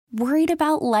Worried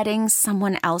about letting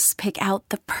someone else pick out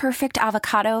the perfect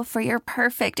avocado for your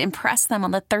perfect impress them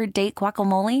on the third date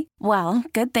guacamole? Well,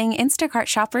 good thing Instacart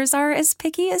shoppers are as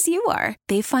picky as you are.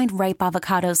 They find ripe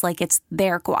avocados like it's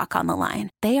their guac on the line.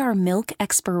 They are milk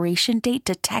expiration date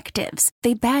detectives.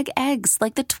 They bag eggs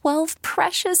like the 12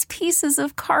 precious pieces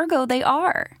of cargo they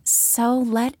are. So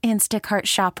let Instacart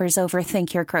shoppers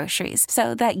overthink your groceries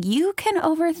so that you can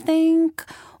overthink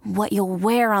what you'll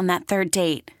wear on that third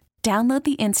date. Download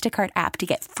the Instacart app to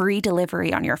get free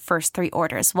delivery on your first 3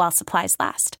 orders while supplies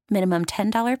last. Minimum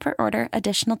 $10 per order.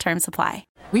 Additional terms apply.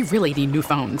 We really need new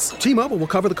phones. T-Mobile will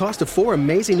cover the cost of 4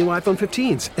 amazing new iPhone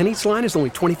 15s, and each line is only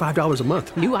 $25 a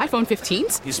month. New iPhone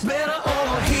 15s? It's better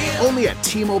over here. Only at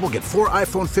T-Mobile, get 4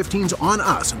 iPhone 15s on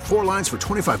us and 4 lines for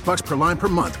 $25 per line per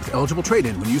month with eligible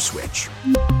trade-in when you switch.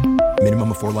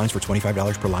 Minimum of 4 lines for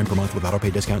 $25 per line per month with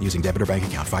autopay discount using debit or bank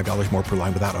account. $5 more per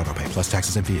line without autopay, plus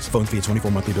taxes and fees. Phone fee at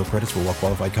 24 monthly bill credits for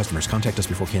well-qualified customers. Contact us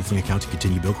before canceling account to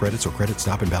continue bill credits or credit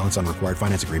stop and balance on required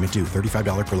finance agreement due.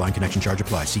 $35 per line connection charge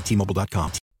applies. See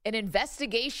T-Mobile.com. An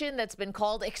investigation that's been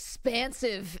called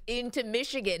expansive into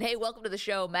Michigan. Hey, welcome to the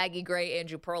show. Maggie Gray,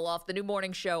 Andrew Perloff, the new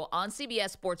morning show on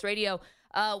CBS Sports Radio.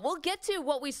 We'll get to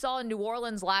what we saw in New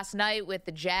Orleans last night with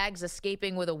the Jags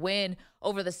escaping with a win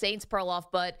over the Saints, Perloff,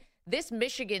 but this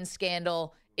Michigan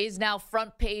scandal is now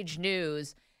front page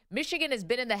news. Michigan has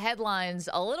been in the headlines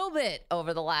a little bit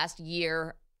over the last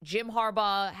year. Jim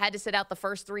Harbaugh had to sit out the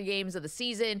first 3 games of the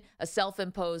season, a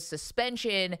self-imposed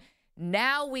suspension.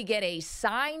 Now we get a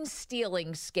sign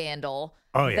stealing scandal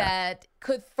that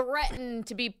could threaten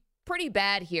to be pretty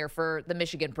bad here for the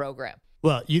Michigan program.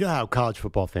 Well, you know how college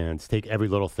football fans take every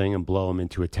little thing and blow them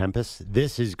into a tempest?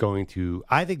 This is going to,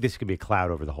 I think this could be a cloud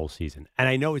over the whole season. And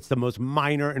I know it's the most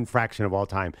minor infraction of all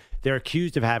time. They're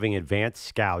accused of having advanced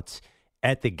scouts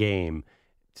at the game,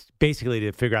 basically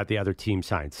to figure out the other team's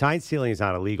signs. Sign stealing is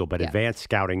not illegal, but advanced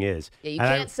scouting is. Yeah, you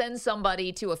can't send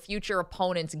somebody to a future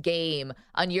opponent's game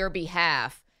on your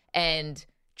behalf and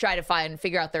try to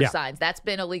figure out their signs. That's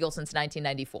been illegal since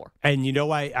 1994. And you know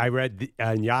why I read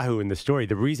on Yahoo in the story,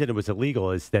 the reason it was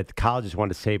illegal is that the colleges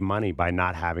wanted to save money by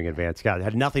not having advanced scouts. It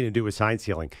had nothing to do with sign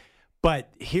stealing. But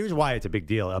here's why it's a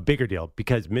bigger deal,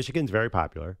 because Michigan's very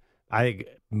popular. I think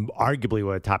arguably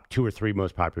one of the top 2 or 3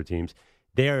 most popular teams.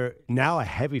 They're now a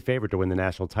heavy favorite to win the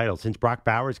national title. Since Brock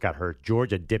Bowers got hurt,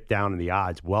 Georgia dipped down in the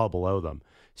odds well below them.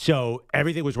 So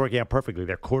everything was working out perfectly.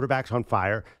 Their quarterback's on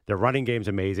fire. Their running game's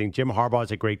amazing. Jim Harbaugh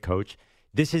is a great coach.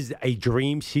 This is a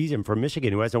dream season for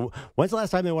Michigan. When's the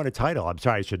last time they won a title? I'm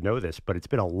sorry, I should know this, but it's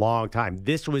been a long time.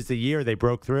 This was the year they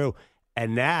broke through.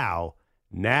 And now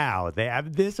they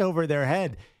have this over their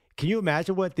head. Can you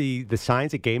imagine what the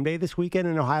signs at game day this weekend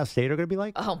in Ohio State are going to be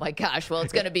like? Oh, my gosh. Well,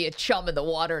 it's going to be a chum in the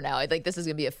water now. I think this is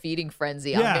going to be a feeding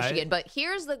frenzy on Michigan. But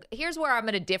here's where I'm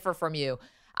going to differ from you.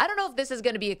 I don't know if this is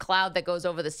going to be a cloud that goes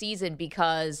over the season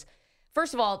because,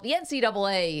 first of all, the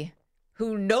NCAA,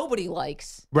 who nobody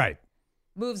likes,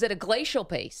 moves at a glacial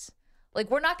pace. Like,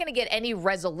 we're not going to get any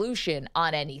resolution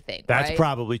on anything. That's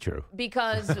probably true.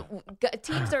 Because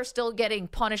teams are still getting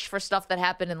punished for stuff that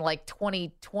happened in,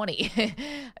 2020.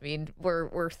 I mean,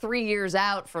 we're 3 years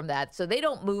out from that. So they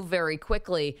don't move very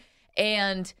quickly.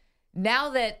 And now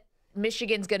that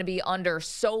Michigan's going to be under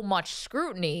so much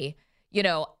scrutiny,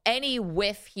 any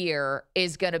whiff here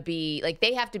is going to be,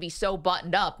 they have to be so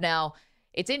buttoned up. Now,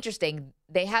 it's interesting.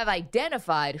 They have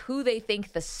identified who they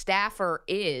think the staffer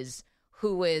is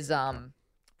who is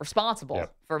responsible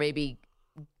for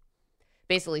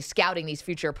basically scouting these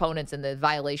future opponents in the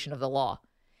violation of the law.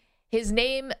 His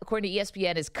name, according to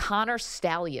ESPN, is Connor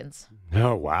Stallions.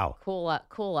 Oh, wow.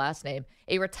 Cool last name.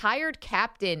 A retired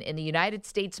captain in the United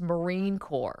States Marine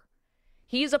Corps.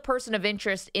 He's a person of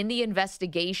interest in the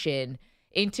investigation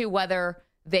into whether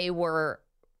they were,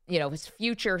 his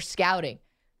future scouting.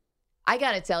 I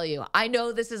got to tell you, I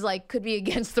know this is could be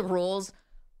against the rules,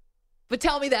 but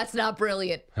tell me that's not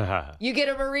brilliant. You get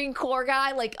a Marine Corps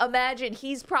guy, imagine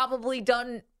he's probably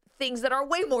done things that are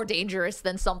way more dangerous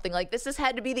than something like this. This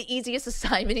had to be the easiest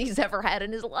assignment he's ever had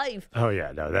in his life. Oh,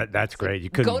 yeah. No, that's great. You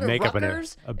couldn't make up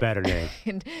a better name.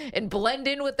 and blend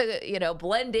in with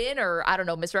or, I don't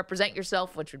know, misrepresent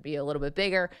yourself, which would be a little bit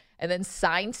bigger, and then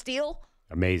sign steal.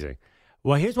 Amazing.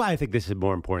 Well, here's why I think this is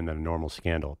more important than a normal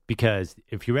scandal. Because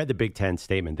if you read the Big Ten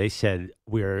statement, they said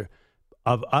we're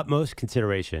of utmost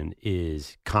consideration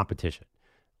is competition.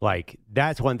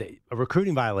 That's one thing. A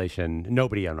recruiting violation,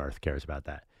 nobody on earth cares about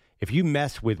that. If you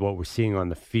mess with what we're seeing on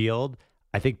the field,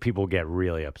 I think people get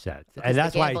really upset. And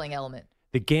that's the gambling element.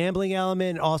 the gambling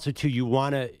element, also too, you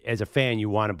want to, as a fan, you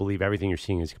want to believe everything you're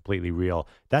seeing is completely real.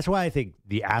 That's why I think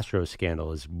the Astros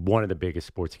scandal is one of the biggest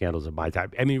sports scandals of my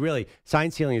time. I mean, really,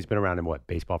 sign stealing has been around in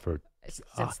baseball for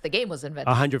since the game was invented,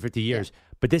 150 years.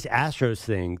 Yeah. But this Astros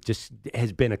thing just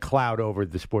has been a cloud over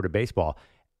the sport of baseball.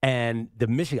 And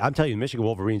I'm telling you, the Michigan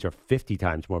Wolverines are 50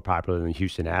 times more popular than the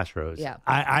Houston Astros. Yeah,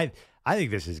 I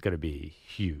think this is going to be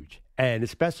huge. And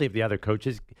especially if the other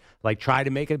coaches try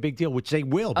to make it a big deal, which they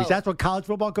will, because that's what college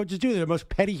football coaches do. They're the most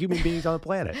petty human beings on the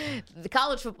planet. The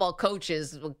college football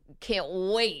coaches can't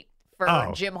wait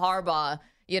for Jim Harbaugh,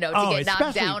 to get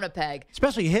knocked down a peg.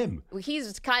 Especially him.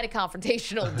 He's kind of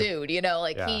confrontational dude,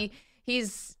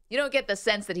 he's you don't get the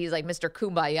sense that he's like Mr.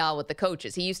 Kumbaya with the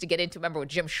coaches. He used to get into, remember with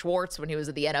Jim Schwartz when he was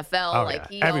at the NFL?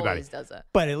 He always does that.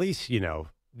 But at least,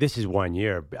 this is 1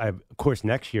 year. Of course,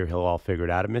 next year he'll all figure it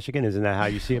out at Michigan. Isn't that how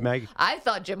you see it, Maggie? I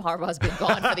thought Jim Harbaugh's been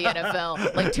gone for the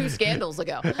NFL 2 scandals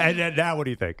ago. And now what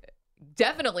do you think?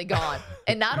 Definitely gone.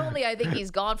 And not only I think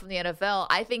he's gone from the NFL,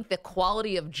 I think the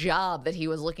quality of job that he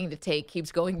was looking to take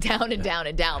keeps going down and down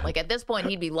and down. At this point,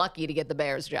 he'd be lucky to get the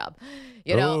Bears job.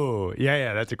 Oh,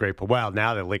 yeah, that's a great point. Well,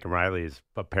 now that Lincoln Riley is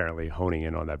apparently honing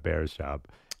in on that Bears job.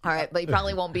 All right, but he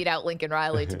probably won't beat out Lincoln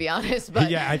Riley, to be honest.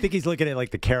 But yeah, I think he's looking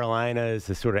at the Carolinas,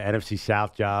 the sort of NFC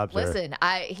South jobs. Listen,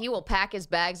 he will pack his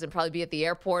bags and probably be at the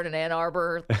airport in Ann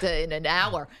Arbor in an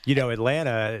hour.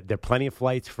 Atlanta, there are plenty of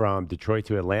flights from Detroit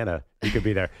to Atlanta. He could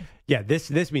be there. Yeah,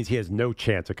 this means he has no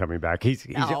chance of coming back. He's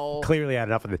clearly had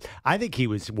enough of this. I think he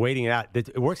was waiting it out.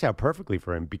 It works out perfectly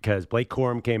for him because Blake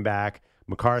Corum came back.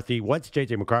 McCarthy, once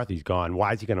J.J. McCarthy's gone,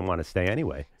 why is he going to want to stay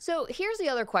anyway? So here's the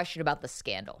other question about the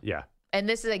scandal. Yeah. And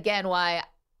this is, again, why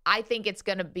I think it's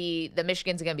going to be – the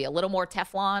Michigan's going to be a little more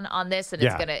Teflon on this, and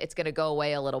it's going to go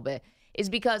away a little bit, is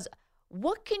because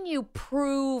what can you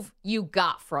prove you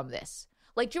got from this?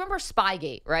 Do you remember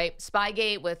Spygate, right?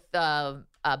 Spygate with Bill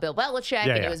Belichick,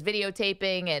 and he was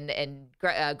videotaping, and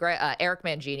Eric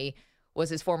Mangini was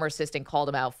his former assistant, called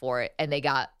him out for it, and they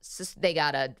got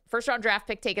a first-round draft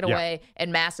pick taken away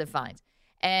and massive fines.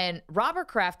 And Robert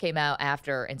Kraft came out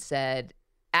after and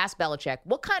asked Belichick,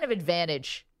 what kind of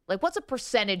advantage, what's a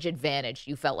percentage advantage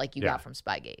you felt like you got from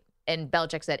Spygate? And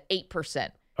Belichick said 8%.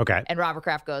 Okay. And Robert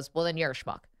Kraft goes, well, then you're a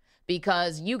schmuck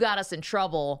because you got us in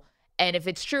trouble. And if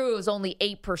it's true, it was only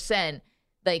 8%,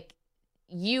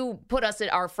 you put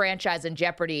our franchise in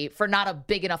jeopardy for not a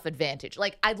big enough advantage.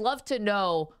 I'd love to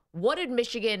know, what did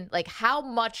Michigan, how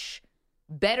much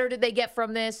better did they get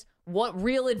from this? What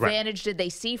real advantage did they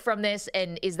see from this?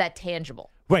 And is that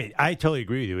tangible? Right. I totally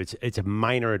agree with you. It's a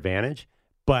minor advantage,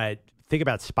 but think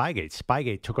about Spygate.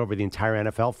 Spygate took over the entire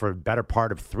NFL for a better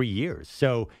part of 3 years.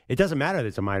 So it doesn't matter that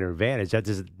it's a minor advantage. That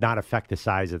does not affect the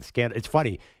size of the scandal. It's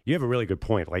funny. You have a really good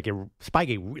point.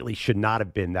 Spygate really should not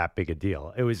have been that big a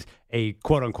deal. It was a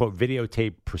quote-unquote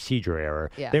videotape procedure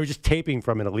error. Yeah. They were just taping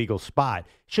from an illegal spot.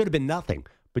 Should have been nothing.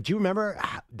 But do you remember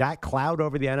that cloud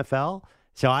over the NFL?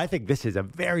 So I think this is a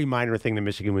very minor thing that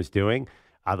Michigan was doing.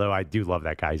 Although I do love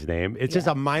that guy's name. It's just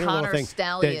a minor little thing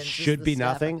that should be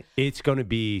nothing. It's going to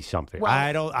be something. Well,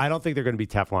 I don't think they're going to be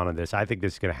Teflon on this. I think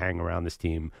this is going to hang around this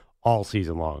team all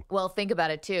season long. Well, think about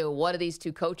it, too. What do these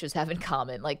two coaches have in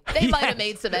common? They might have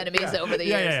made some enemies over the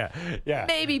years. Yeah.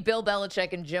 Maybe Bill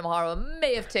Belichick and Jim Harbaugh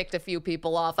may have ticked a few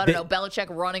people off. I don't know. Belichick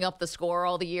running up the score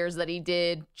all the years that he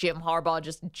did. Jim Harbaugh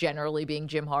just generally being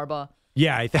Jim Harbaugh.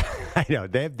 Yeah, I know.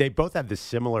 They both have this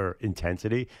similar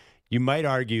intensity. You might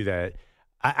argue that,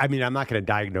 I mean, I'm not going to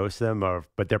diagnose them,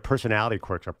 but their personality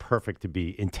quirks are perfect to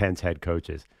be intense head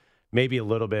coaches. Maybe a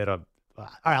little bit of,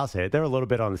 I'll say it, they're a little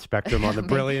bit on the spectrum on the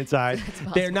brilliant side.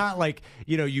 They're not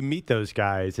you meet those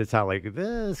guys, it's not like,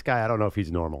 this guy, I don't know if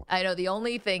he's normal. I know. The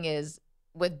only thing is,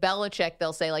 with Belichick,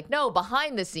 they'll say, no,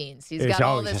 behind the scenes, he's got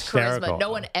all this charisma.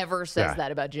 No one ever says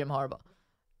that about Jim Harbaugh.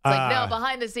 It's no,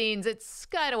 behind the scenes, it's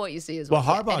kind of what you see as well.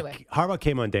 Well, anyway. Harbaugh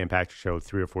came on Dan Patrick's show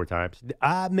 3 or 4 times.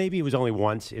 Maybe it was only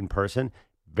once in person.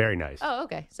 Very nice. Oh,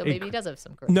 okay. So maybe he does have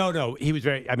some charisma. No. He was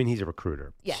he's a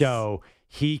recruiter. Yes. So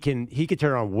he can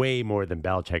turn on way more than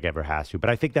Belichick ever has to. But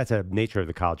I think that's a nature of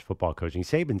the college football coaching.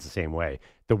 Saban's the same way.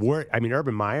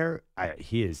 Urban Meyer,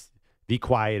 he is the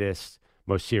quietest,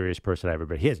 most serious person I ever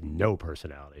met. He has no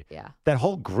personality. Yeah. That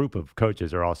whole group of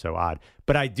coaches are also odd.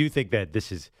 But I do think that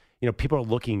this is, people are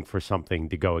looking for something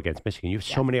to go against Michigan. You have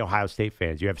so many Ohio State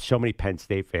fans. You have so many Penn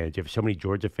State fans. You have so many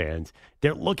Georgia fans.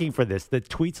 They're looking for this. The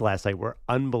tweets last night were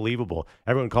unbelievable.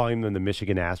 Everyone calling them the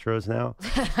Michigan Astros now.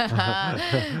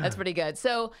 That's pretty good.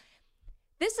 So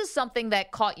this is something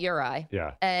that caught your eye.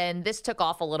 Yeah. And this took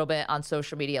off a little bit on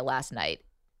social media last night.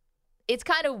 It's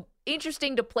kind of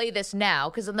interesting to play this now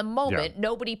because in the moment,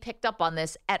 nobody picked up on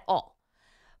this at all.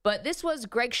 But this was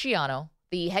Greg Schiano,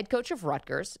 the head coach of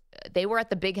Rutgers. They were at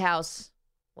the Big House,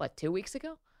 2 weeks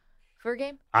ago for a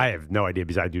game? I have no idea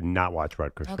because I do not watch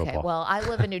Rutgers football. Okay, well, I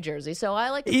live in New Jersey, so I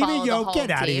like to follow the home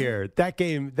get out of team. here. That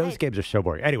game, those games are so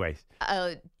boring. Anyways.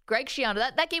 Greg Schiano,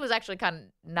 that game was actually kind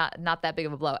of not that big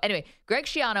of a blow. Anyway, Greg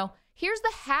Schiano, here's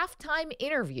the halftime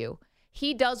interview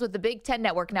he does with the Big Ten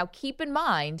Network. Now, keep in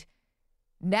mind,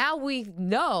 now we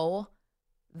know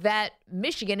that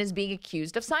Michigan is being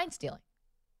accused of sign stealing.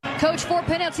 Coach, 4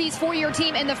 penalties for your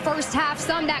team in the first half,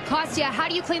 some that cost you. How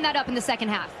do you clean that up in the second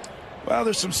half? Well,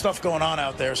 there's some stuff going on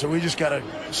out there, so we just got to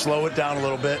slow it down a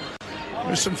little bit.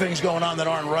 There's some things going on that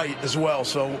aren't right as well,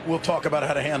 so we'll talk about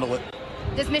how to handle it.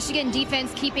 Does Michigan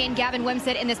defense keeping Gavin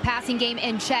Wimsatt in this passing game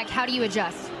in check? How do you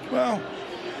adjust? Well,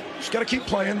 just got to keep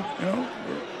playing.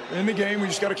 In the game, we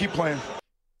just got to keep playing.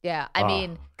 Yeah, I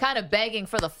mean, kind of begging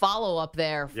for the follow-up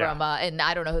there from, and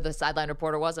I don't know who the sideline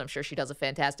reporter was. I'm sure she does a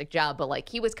fantastic job, but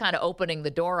he was kind of opening the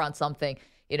door on something.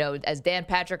 As Dan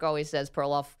Patrick always says,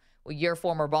 Perloff, your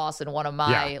former boss and one of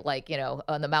my,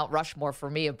 on the Mount Rushmore for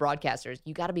me of broadcasters,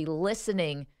 you got to be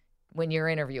listening when you're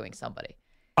interviewing somebody.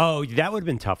 Oh, that would have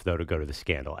been tough, though, to go to the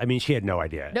scandal. I mean, she had no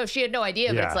idea. No, she had no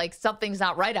idea, but it's something's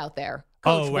not right out there.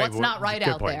 Coach, what's not right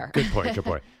out there? Good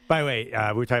point. By the way,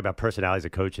 we were talking about personalities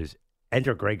of coaches.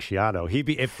 Enter Greg Schiano.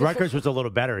 If Rutgers was a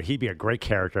little better, he'd be a great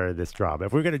character in this drama.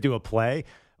 If we're going to do a play,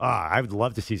 I would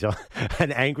love to see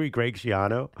an angry Greg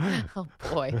Schiano. Oh,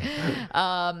 boy.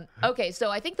 Okay, so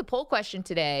I think the poll question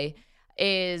today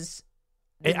is...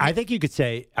 I think you could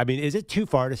say, is it too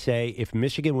far to say if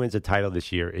Michigan wins a title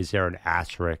this year, is there an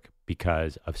asterisk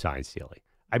because of sign stealing?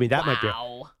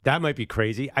 That might be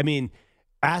crazy.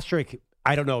 Asterisk,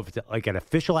 I don't know if it's like an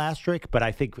official asterisk, but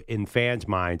I think in fans'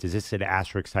 minds, is this an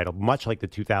asterisk title, much like the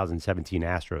 2017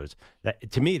 Astros?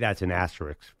 To me, that's an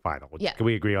asterisk final. Yeah. Can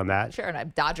we agree on that? Sure,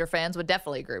 and Dodger fans would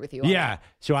definitely agree with you on that.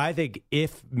 So I think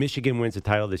if Michigan wins a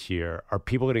title this year, are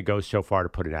people going to go so far to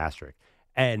put an asterisk?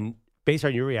 And based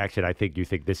on your reaction, I think you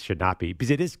think this should not be,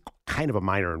 because it is kind of a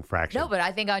minor infraction. No, but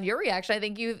I think on your reaction, I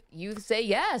think you say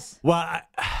yes. Well,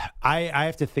 I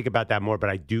have to think about that more, but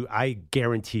I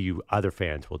guarantee you other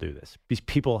fans will do this because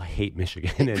people hate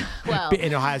Michigan and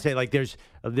in Ohio State. There's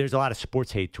a lot of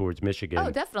sports hate towards Michigan. Oh,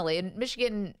 definitely. And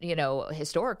Michigan,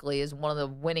 historically is one of the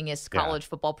winningest college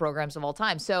football programs of all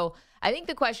time. So I think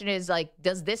the question is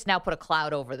does this now put a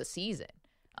cloud over the season?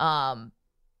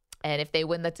 And if they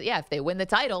win the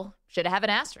title, should it have an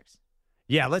asterisk?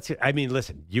 Yeah, listen,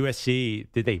 USC,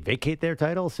 did they vacate their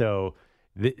title? So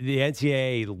the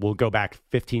NCAA will go back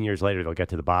 15 years later. They'll get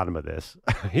to the bottom of this.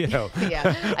 Yeah,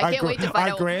 I can't wait to find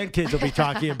out. Our grandkids will be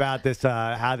talking about this,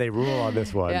 how they rule on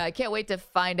this one. Yeah, I can't wait to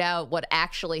find out what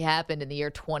actually happened in the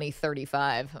year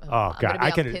 2035. Oh, God.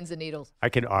 I'm gonna be on pins and needles. I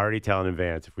can already tell in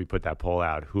advance if we put that poll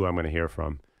out who I'm going to hear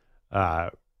from.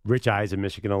 Rich Eyes, a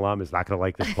Michigan alum, is not going to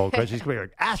like this poll question. He's going to be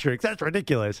like, asterisk, that's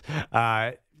ridiculous.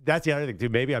 That's the other thing, too.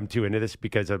 Maybe I'm too into this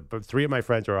because 3 of my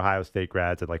friends are Ohio State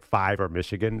grads and 5 are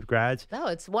Michigan grads.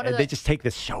 No, they just take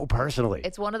this so personally.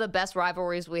 It's one of the best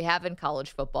rivalries we have in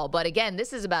college football. But again,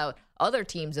 this is about other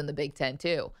teams in the Big Ten,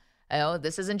 too.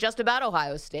 This isn't just about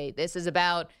Ohio State. This is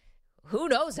about who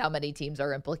knows how many teams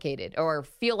are implicated or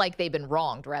feel like they've been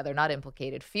wronged, rather, not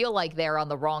implicated, feel like they're on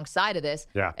the wrong side of this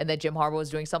and that Jim Harbaugh was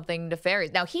doing something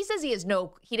nefarious. Now, he says he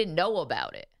didn't know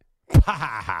about it.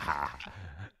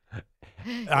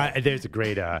 There's a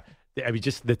great,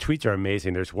 just the tweets are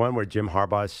amazing. There's one where Jim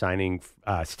Harbaugh is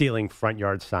stealing front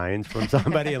yard signs from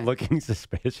somebody and looking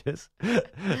suspicious.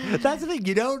 That's the thing.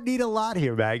 You don't need a lot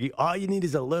here, Maggie. All you need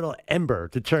is a little ember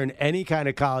to turn any kind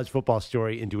of college football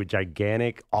story into a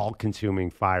gigantic,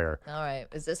 all-consuming fire. All right.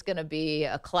 Is this going to be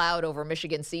a cloud over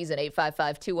Michigan season?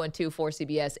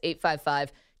 855-212-4CBS,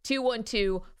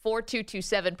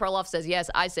 855-212-4227. Perloff says yes.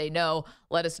 I say no.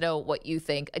 Let us know what you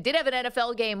think. I did have an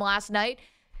NFL game last night.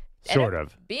 Sort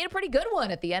of. Being a pretty good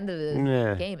one at the end of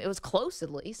the game. It was close,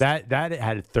 at least. That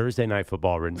had Thursday Night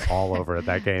Football written all over it,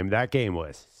 that game. That game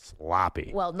was sloppy.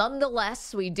 Well,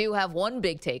 nonetheless, we do have one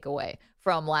big takeaway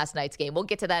from last night's game. We'll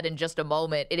get to that in just a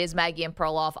moment. It is Maggie and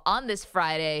Perloff on this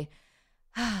Friday.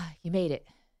 You made it.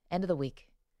 End of the week.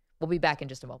 We'll be back in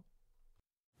just a moment.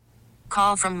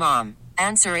 Call from mom.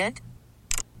 Answer it.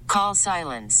 Call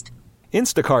silenced.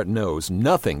 Instacart knows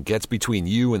nothing gets between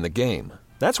you and the game.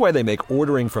 That's why they make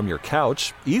ordering from your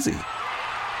couch easy.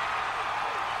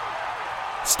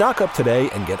 Stock up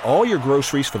today and get all your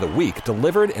groceries for the week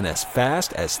delivered in as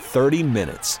fast as 30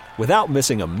 minutes without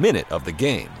missing a minute of the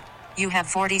game. You have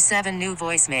 47 new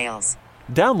voicemails.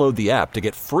 Download the app to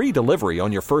get free delivery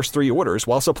on your first 3 orders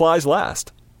while supplies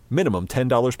last. Minimum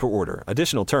 $10 per order.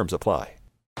 Additional terms apply.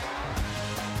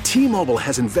 T-Mobile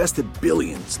has invested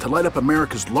billions to light up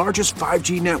America's largest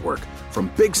 5G network, from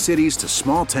big cities to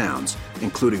small towns,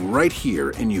 including right here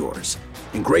in yours.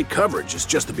 And great coverage is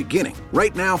just the beginning.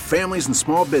 Right now, families and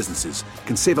small businesses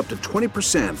can save up to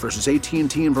 20% versus AT&T and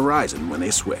Verizon when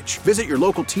they switch. Visit your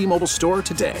local T-Mobile store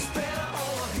today.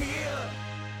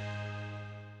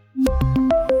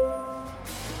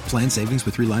 Plan savings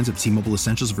with 3 lines of T-Mobile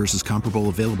Essentials versus comparable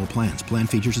available plans. Plan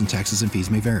features and taxes and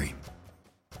fees may vary.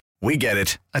 We get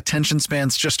it. Attention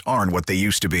spans just aren't what they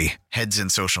used to be. Heads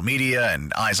in social media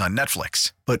and eyes on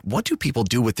Netflix. But what do people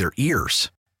do with their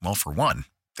ears? Well, for one,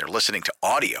 they're listening to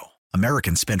audio.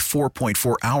 Americans spend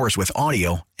 4.4 hours with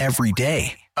audio every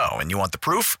day. Oh, and you want the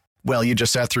proof? Well, you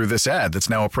just sat through this ad that's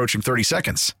now approaching 30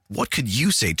 seconds. What could you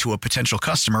say to a potential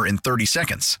customer in 30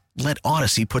 seconds? Let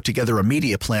Odyssey put together a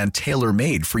media plan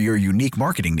tailor-made for your unique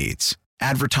marketing needs.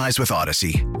 Advertise with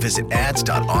Odyssey. Visit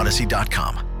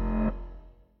ads.odyssey.com.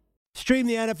 Stream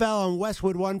the NFL on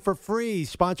Westwood One for free.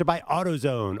 Sponsored by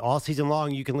AutoZone. All season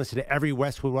long, you can listen to every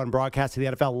Westwood One broadcast of the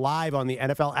NFL live on the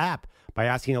NFL app by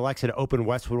asking Alexa to open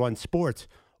Westwood One Sports,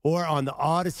 or on the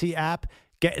Odyssey app.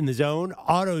 Get in the zone.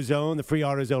 AutoZone, the free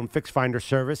AutoZone Fix Finder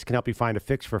service, can help you find a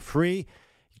fix for free.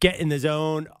 Get in the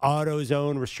zone.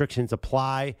 AutoZone, restrictions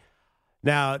apply.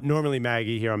 Now, normally,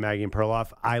 Maggie, here on Maggie and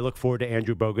Perloff, I look forward to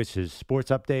Andrew Bogus'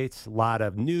 sports updates. A lot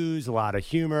of news, a lot of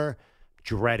humor.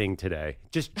 Dreading today.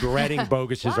 Just dreading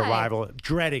Bogus' arrival.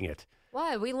 Dreading it.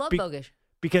 Why? We love Bogus.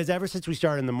 Because ever since we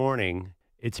started in the morning,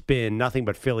 it's been nothing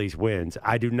but Phillies wins.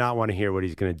 I do not want to hear what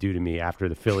he's going to do to me after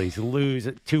the Phillies lose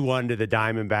 2-1 to the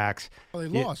Diamondbacks. Well,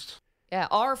 they lost. Yeah,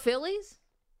 our Phillies?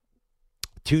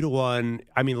 2-1.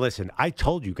 I mean, listen, I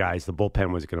told you guys the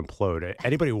bullpen was going to implode.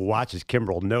 Anybody who watches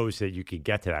Kimbrel knows that you could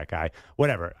get to that guy.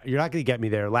 Whatever. You're not going to get me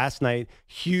there. Last night,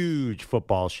 huge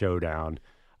football showdown.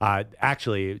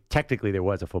 Actually, technically, there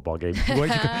was a football game.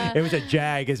 It was a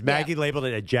jag, as Maggie labeled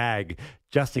it, a jag,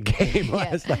 just a game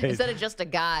last night. Instead of just a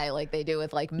guy like they do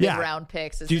with like mid-round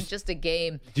picks, it's just a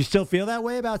game. Do you still feel that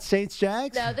way about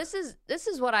Saints-Jags? No, this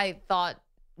is what I thought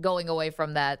going away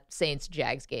from that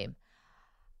Saints-Jags game.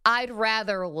 I'd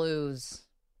rather lose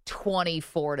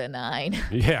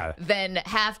 24-9 than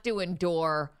have to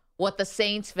endure what the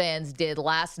Saints fans did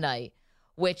last night,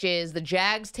 which is the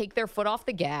Jags take their foot off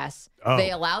the gas. Oh. They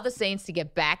allow the Saints to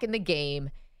get back in the game.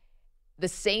 The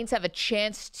Saints have a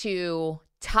chance to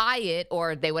tie it,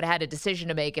 or they would have had a decision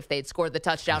to make if they'd scored the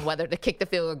touchdown, whether to kick the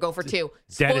field goal or go for 2.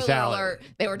 Dennis Spoiler Allen. Alert,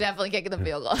 they were definitely kicking the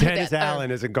field goal. Dennis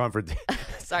Allen isn't gone for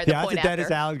Sorry, the point after.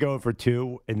 Dennis Allen going for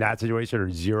 2 in that situation, or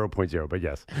 0.0, but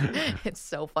yes. It's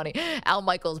so funny. Al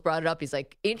Michaels brought it up. He's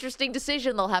like, interesting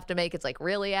decision they'll have to make. It's like,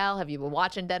 really, Al? Have you been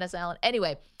watching Dennis Allen?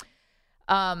 Anyway,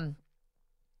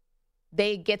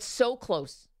 they get so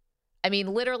close. I mean,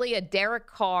 literally a Derek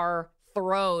Carr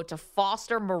throw to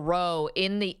Foster Moreau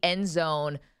in the end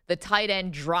zone. The tight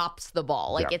end drops the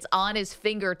ball. It's on his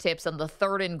fingertips on the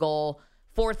 3rd and goal.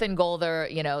 4th and goal,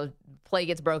 play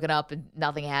gets broken up and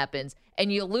nothing happens.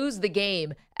 And you lose the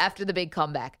game after the big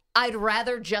comeback. I'd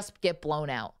rather just get blown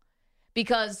out.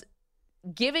 Because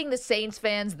giving the Saints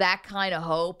fans that kind of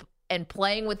hope and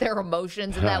playing with their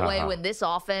emotions in that way when this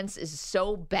offense is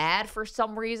so bad for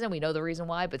some reason, we know the reason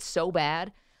why, but so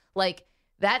bad,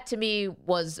 that to me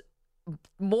was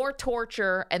more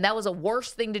torture, and that was a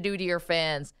worse thing to do to your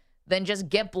fans than just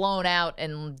get blown out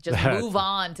and just move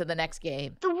on to the next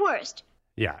game. The worst.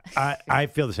 Yeah, I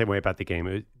feel the same way about the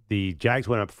game. The Jags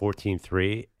went up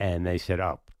 14-3, and they said,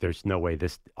 oh, there's no way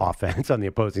this offense on the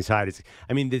opposing side is.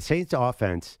 I mean, the Saints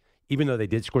offense, even though they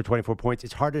did score 24 points,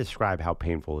 it's hard to describe how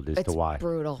painful it is to watch. It's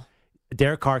brutal.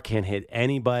 Derek Carr can't hit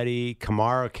anybody.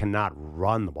 Kamara cannot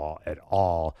run the ball at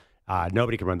all.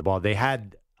 Nobody can run the ball. They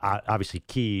had, obviously,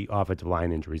 key offensive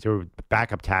line injuries. They were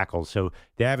backup tackles, so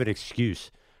they have an excuse.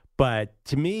 But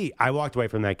to me, I walked away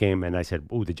from that game and I said,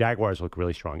 ooh, the Jaguars look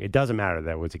really strong. It doesn't matter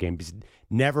that it was a game, because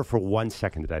never for 1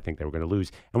 second did I think they were going to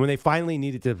lose. And when they finally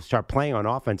needed to start playing on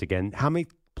offense again, how many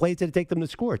plays did it take them to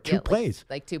score? 2 plays.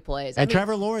 Like 2 plays. And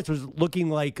Trevor Lawrence was looking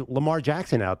like Lamar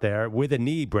Jackson out there with a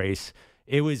knee brace.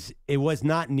 It was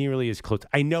not nearly as close.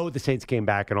 I know the Saints came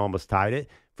back and almost tied it.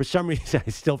 For some reason, I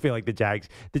still feel like the Jags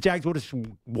would have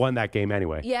won that game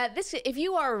anyway. Yeah, if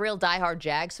you are a real diehard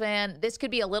Jags fan, this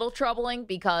could be a little troubling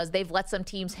because they've let some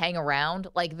teams hang around.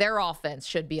 Like, their offense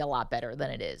should be a lot better than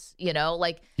it is. They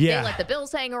let the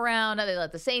Bills hang around, they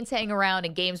let the Saints hang around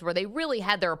in games where they really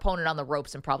had their opponent on the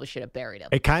ropes and probably should have buried him.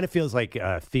 It kind of feels like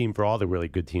a theme for all the really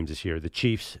good teams this year. The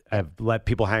Chiefs have let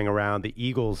people hang around. The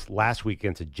Eagles last week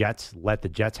against the Jets let the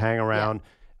Jets hang around. Yeah.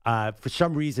 For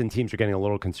some reason, teams are getting a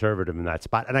little conservative in that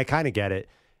spot, and I kind of get it.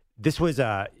 This was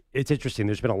it's interesting.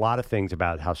 There's been a lot of things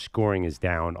about how scoring is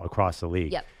down across the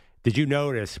league. Yep. Did you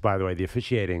notice, by the way, the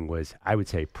officiating was, I would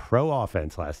say,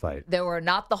 pro-offense last night? There were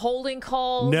not the holding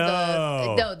calls.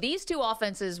 No. These two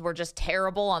offenses were just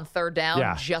terrible on third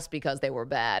down just because they were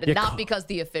bad, and not because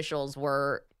the officials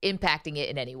were impacting it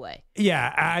in any way.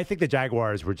 Yeah, I think the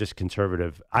Jaguars were just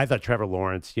conservative. I thought Trevor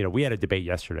Lawrence, we had a debate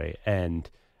yesterday, and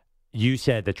you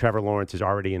said that Trevor Lawrence is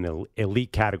already in the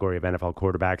elite category of NFL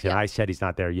quarterbacks, and I said he's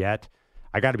not there yet.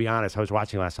 I got to be honest. I was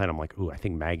watching last night. I'm like, ooh, I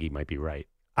think Maggie might be right.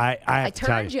 I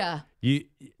turned you.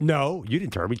 No, you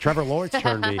didn't turn me. Trevor Lawrence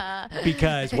turned me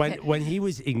because when he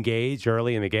was engaged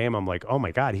early in the game, I'm like, oh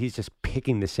my God, he's just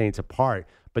picking the Saints apart.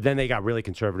 But then they got really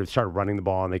conservative, started running the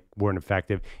ball, and they weren't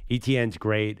effective. ETN's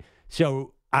great.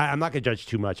 So I'm not going to judge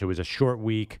too much. It was a short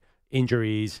week,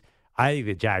 injuries. I think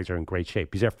the Jags are in great shape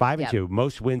because they're 5-2,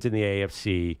 most wins in the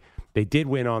AFC. They did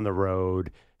win on the road.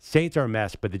 Saints are a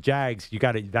mess, but the Jags,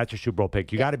 that's your Super Bowl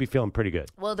pick. You got to be feeling pretty good.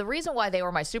 Well, the reason why they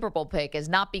were my Super Bowl pick is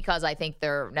not because I think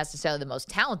they're necessarily the most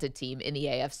talented team in the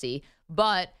AFC,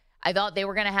 but I thought they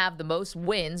were going to have the most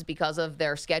wins because of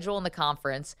their schedule in the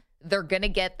conference. They're going to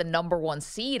get the number 1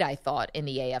 seed, I thought, in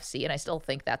the AFC, and I still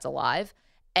think that's alive.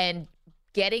 And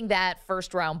getting that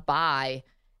first-round bye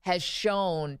has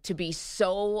shown to be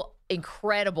so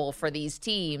incredible for these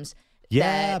teams.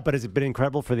 Yeah, but has it been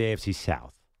incredible for the AFC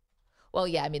South? Well,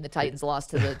 yeah, I mean, the Titans lost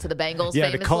to the Bengals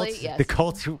yeah, famously. The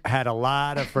Colts had a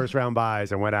lot of first-round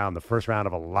buys and went out in the first round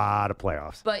of a lot of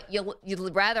playoffs. But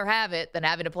you'd rather have it than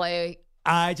having to play.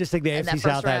 I just think the AFC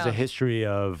South has a history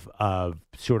of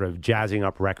sort of jazzing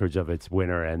up records of its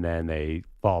winner, and then they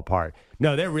fall apart.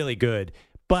 No, they're really good.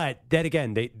 But then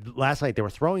again, last night they were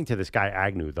throwing to this guy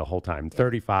Agnew the whole time,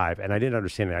 35, and I didn't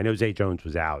understand it. I know Zay Jones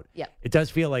was out. Yeah. It does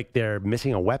feel like they're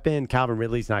missing a weapon. Calvin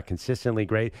Ridley's not consistently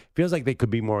great. Feels like they could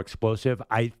be more explosive.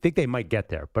 I think they might get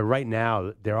there. But right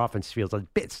now, their offense feels a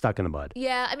bit stuck in the mud.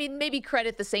 Yeah, I mean, maybe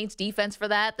credit the Saints defense for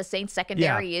that. The Saints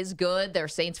secondary is good. Their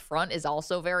Saints front is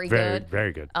also very good.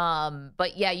 Very good.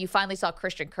 But yeah, you finally saw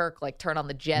Christian Kirk turn on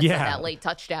the Jets on that late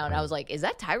touchdown. I was like, is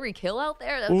that Tyreek Hill out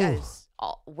there? That guy's...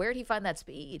 Where'd he find that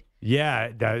speed? Yeah,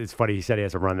 it's funny. He said he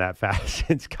hasn't run that fast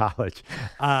since college.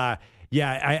 I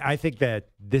think that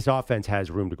this offense has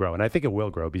room to grow, and I think it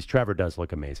will grow because Trevor does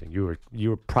look amazing. You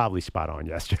were probably spot on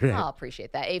yesterday. Oh,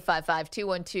 appreciate that.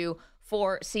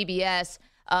 855-212-4CBS.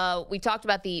 We talked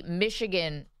about the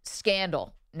Michigan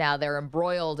scandal. Now they're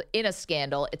embroiled in a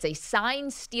scandal. It's a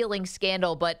sign-stealing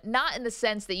scandal, but not in the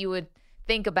sense that you would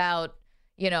think about,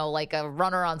 like a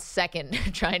runner on second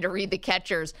trying to read the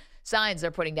catcher's signs they're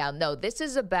putting down. No, this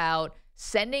is about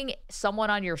sending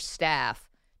someone on your staff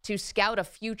to scout a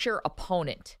future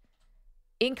opponent.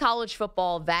 In college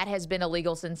football, that has been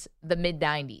illegal since the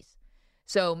mid-90s.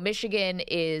 So Michigan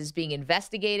is being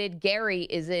investigated. Gary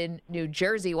is in New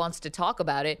Jersey, wants to talk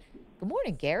about it. Good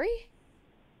morning, Gary.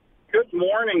 Good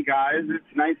morning, guys.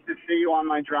 It's nice to see you on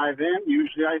my drive in.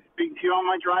 Usually I speak to you on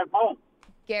my drive home.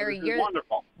 Gary, you're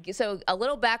wonderful. So a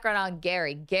little background on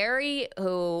Gary. Gary,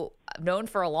 who I've known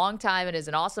for a long time and is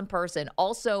an awesome person,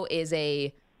 also is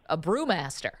a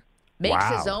brewmaster. Makes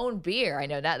his own beer. I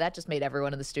know that just made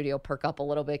everyone in the studio perk up a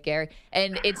little bit, Gary.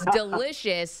 And it's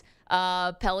delicious,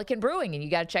 Pelican Brewing. And you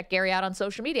got to check Gary out on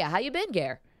social media. How you been,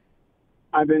 Gary?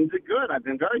 I've been good. I've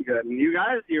been very good. And you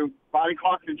guys, your body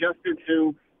clock's adjusted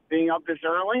to being up this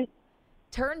early?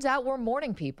 Turns out we're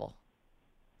morning people.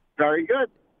 Very good.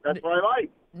 That's what I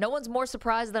like. No one's more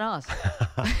surprised than us.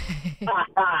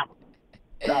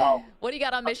 No. What do you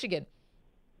got on Michigan?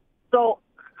 So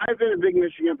I've been a big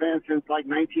Michigan fan since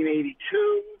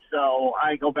 1982, so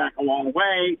I go back a long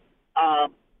way.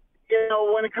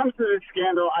 When it comes to this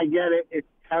scandal, I get it. It's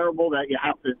terrible that you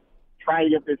have to try to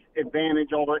get this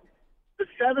advantage over it. The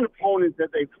 7 opponents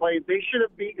that they played, they should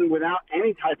have beaten without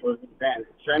any type of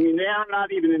advantage. I mean, they are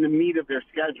not even in the meat of their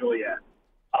schedule yet.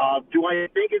 Do I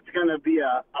think it's going to be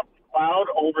a cloud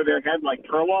over their head like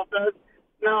Perloff does?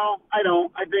 No, I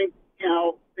don't. I think,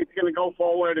 it's going to go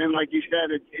forward. And like you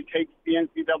said, it takes the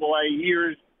NCAA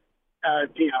years, to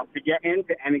get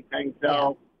into anything.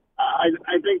 So I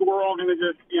think we're all going to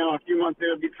just, a few months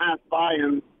it'll be passed by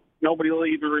and nobody will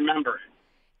even remember it.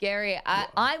 Gary,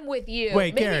 I'm with you.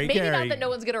 Wait, maybe Gary. not that no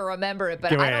one's going to remember it, but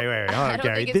Wait, I don't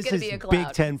think it's going to be a cloud. This is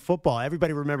Big Ten football.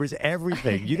 Everybody remembers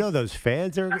everything. Those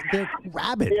fans, they're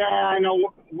rabid. Yeah, I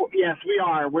know. Yes, we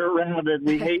are. We're rabid.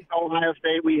 We hate Ohio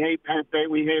State. We hate Penn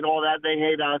State. We hate all that. They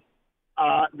hate us.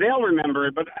 They'll remember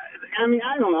it. But, I mean,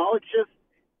 I don't know. It's just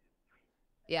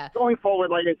going forward,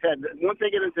 like I said, once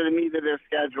they get into the meat of their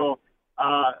schedule,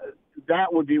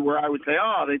 that would be where I would say,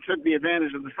 they took the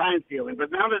advantage of the sign stealing. But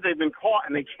now that they've been caught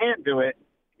and they can't do it,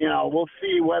 we'll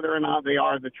see whether or not they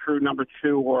are the true number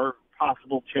 2 or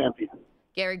possible champion.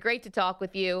 Gary, great to talk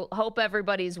with you. Hope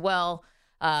everybody's well.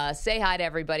 Say hi to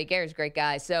everybody. Gary's a great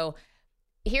guy. So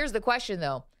here's the question,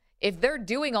 though. If they're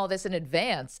doing all this in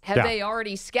advance, have they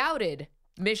already scouted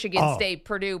Michigan State,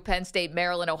 Purdue, Penn State,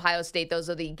 Maryland, Ohio State? Those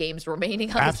are the games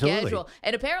remaining on the schedule.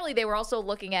 And apparently they were also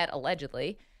looking at,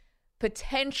 allegedly,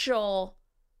 potential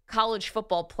college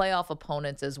football playoff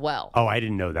opponents as well. Oh, I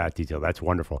didn't know that detail. That's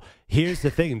wonderful. Here's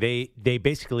the thing. They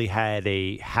basically had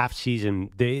a half season.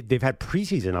 They've had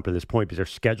preseason up to this point because their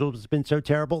schedule has been so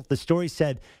terrible. The story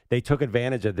said they took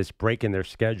advantage of this break in their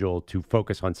schedule to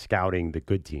focus on scouting the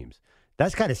good teams.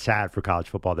 That's kind of sad for college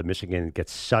football that Michigan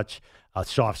gets such a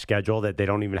soft schedule that they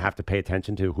don't even have to pay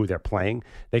attention to who they're playing.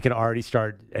 They can already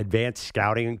start advanced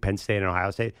scouting Penn State and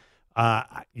Ohio State.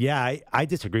 I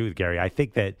disagree with Gary. I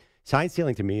think that sign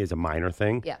stealing to me is a minor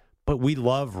thing. Yeah. But we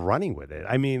love running with it.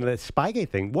 I mean, the Spygate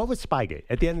thing, what was Spygate?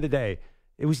 At the end of the day,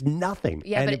 it was nothing.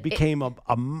 Yeah, and it became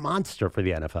a monster for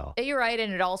the NFL. You're right.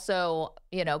 And it also,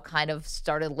 kind of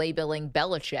started labeling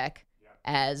Belichick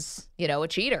as, a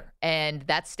cheater. And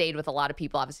that stayed with a lot of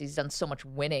people. Obviously, he's done so much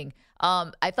winning.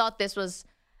 I thought this was,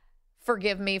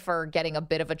 forgive me for getting a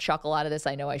bit of a chuckle out of this.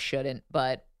 I know I shouldn't.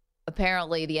 But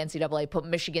apparently the NCAA put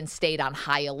Michigan State on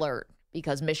high alert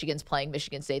because Michigan's playing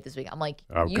Michigan State this week. I'm like,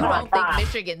 don't think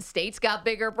Michigan State's got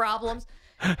bigger problems?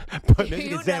 Put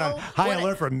Michigan State on high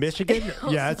alert for Michigan?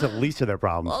 Yeah, that's the least of their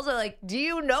problems. Also, do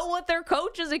you know what their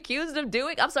coach is accused of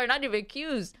doing? I'm sorry, not even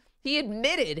accused. He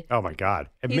admitted. Oh, my God.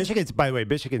 And by the way,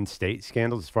 Michigan State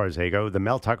scandals, as far as they go, the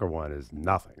Mel Tucker one is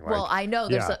nothing. Well, I know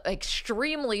there's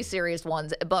extremely serious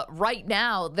ones, but right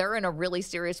now they're in a really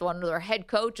serious one where their head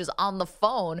coach is on the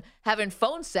phone having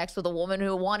phone sex with a woman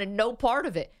who wanted no part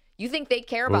of it. You think they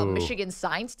care about Michigan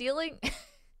sign stealing?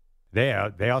 They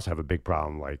also have a big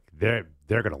problem. They're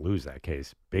going to lose that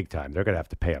case big time. They're going to have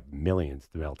to pay up millions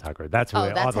to Mel Tucker. That's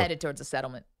headed towards a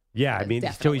settlement. Yeah, I mean,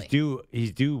 definitely. So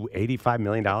he's due $85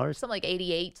 million. Something like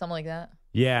 88, something like that.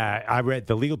 Yeah, I read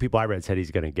the legal people I read said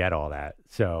he's going to get all that.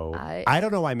 So I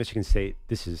don't know why Michigan State.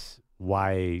 This is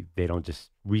why they don't just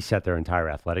reset their entire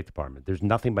athletic department. There's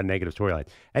nothing but negative storylines.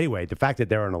 Anyway, the fact that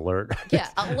they're on alert. Yeah,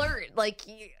 alert.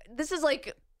 This is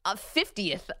like a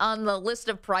 50th on the list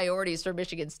of priorities for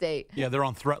Michigan State. Yeah, they're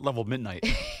on threat level midnight.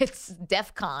 It's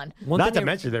DEF CON. Not to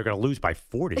mention they're going to lose by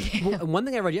 40. Well, one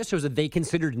thing I read yesterday was that they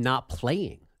considered not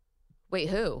playing. Wait,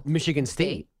 who? Michigan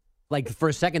State. For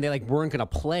a second, they weren't going to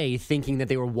play, thinking that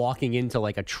they were walking into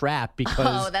a trap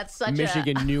because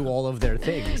Michigan knew all of their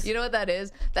things. You know what that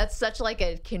is? That's such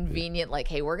a convenient,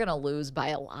 hey, we're going to lose by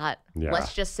a lot. Yeah.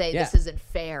 Let's just say this isn't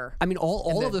fair. I mean,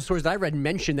 all of the stories I read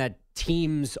mentioned that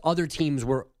other teams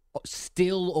were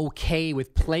still okay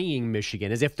with playing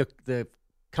Michigan, as if the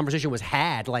conversation was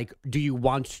had, do you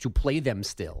want to play them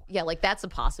still? Yeah, that's a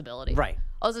possibility. Right.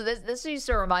 Also, this used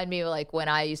to remind me of when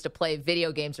I used to play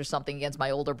video games or something against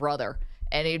my older brother,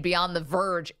 and he'd be on the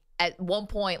verge. At one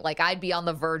point, I'd be on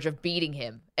the verge of beating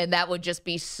him, and that would just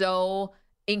be so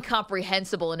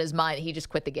incomprehensible in his mind. He just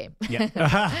quit the game.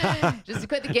 Yeah. Just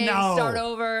quit the game, start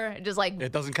over, just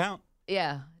it doesn't count.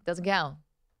 Yeah, it doesn't count.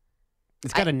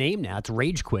 It's got a name now. It's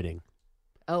rage quitting.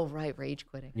 Oh, right, rage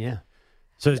quitting. Yeah.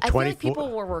 So I feel like people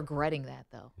were regretting that,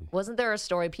 though. Wasn't there a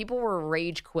story? People were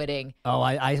rage quitting. Oh,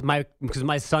 because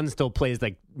my son still plays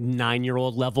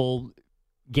 9-year-old level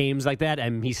games like that,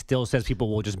 and he still says people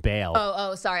will just bail.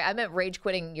 Oh, sorry. I meant rage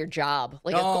quitting your job.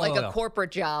 A corporate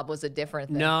job was a different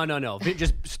thing. No.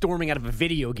 Just storming out of a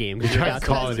video game. Because you're not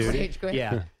Call of Duty.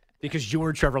 Yeah. Because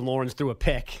you're Trevor Lawrence threw a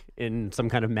pick in some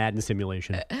kind of Madden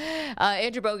simulation.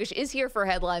 Andrew Bogish is here for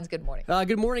headlines. Good morning.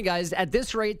 Good morning, guys. At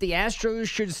this rate, the Astros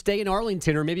should stay in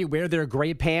Arlington or maybe wear their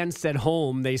gray pants at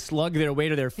home. They slugged their way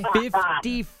to their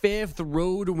 55th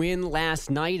road win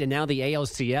last night, and now the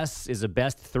ALCS is a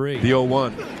best 3. The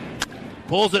 0-1.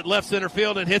 Pulls it left center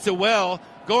field and hits it well.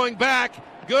 Going back.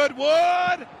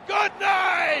 Goodwood. Good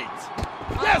night.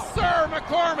 Yes, sir,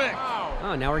 McCormick.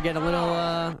 Oh, now we're getting a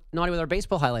little naughty with our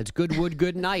baseball highlights. Goodwood,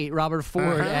 good night. Robert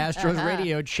Ford, Astros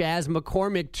Radio. Chaz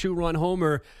McCormick, 2-run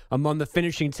homer among the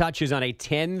finishing touches on a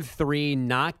 10-3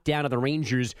 knockdown of the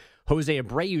Rangers. Jose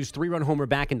Abreu's 3-run homer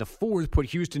back in the 4th put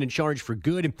Houston in charge for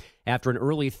good after an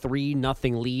early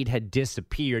 3-0 lead had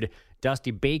disappeared.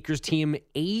 Dusty Baker's team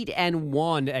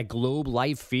 8-1 at Globe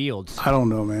Life Field. I don't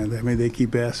know, man. I mean, they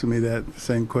keep asking me that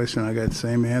same question. I got the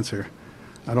same answer.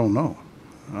 I don't know.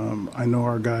 I know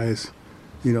our guys,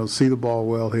 see the ball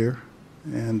well here,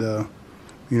 and the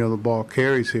ball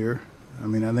carries here. I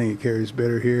mean, I think it carries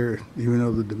better here, even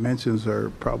though the dimensions are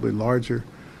probably larger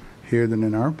here than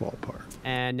in our ballpark.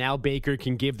 And now Baker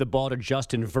can give the ball to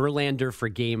Justin Verlander for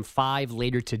Game 5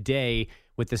 later today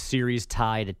with the series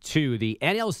tied at 2. The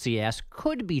NLCS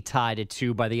could be tied at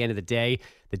 2 by the end of the day.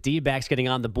 The D-backs getting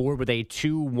on the board with a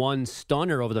 2-1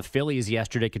 stunner over the Phillies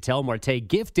yesterday. Ketel Marte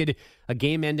gifted a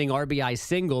game-ending RBI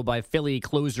single by Philly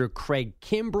closer Craig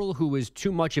Kimbrell, who was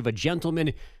too much of a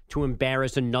gentleman to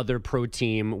embarrass another pro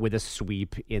team with a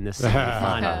sweep in the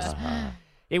semifinals.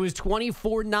 It was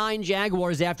 24-9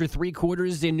 Jaguars after 3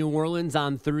 quarters in New Orleans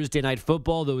on Thursday Night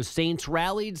Football. Those Saints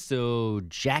rallied, so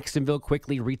Jacksonville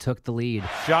quickly retook the lead.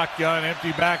 Shotgun,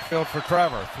 empty backfield for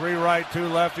Trevor. 3 right, 2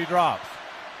 left, he drops.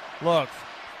 Looks,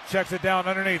 checks it down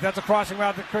underneath. That's a crossing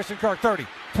route to Christian Kirk. 30,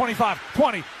 25,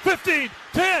 20, 15,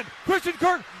 10. Christian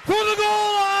Kirk to the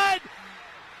goal line.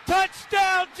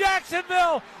 Touchdown,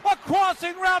 Jacksonville. A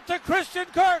crossing route to Christian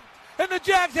Kirk. And the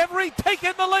Jags have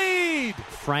retaken the lead.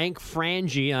 Frank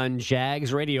Frangie on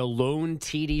Jags radio, lone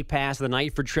TD pass of the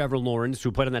night for Trevor Lawrence,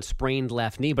 who played on that sprained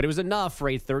left knee, but it was enough for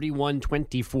a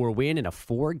 31-24 win and a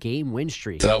 4-game win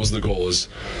streak. That was the goal, is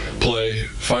play,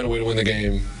 find a way to win the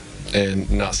game,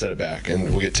 and not set it back. And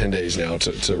we'll get 10 days now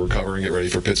to recover and get ready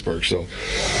for Pittsburgh. So,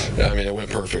 I mean, it went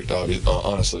perfect,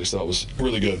 honestly, so it was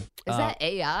really good. Is that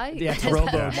AI? Yeah, it's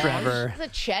Robo Trevor. Is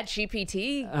that Chat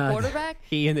GPT quarterback?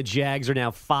 He and the Jags are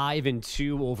now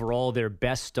 5-2 overall, their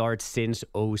best start since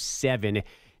 2007.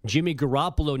 Jimmy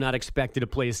Garoppolo not expected to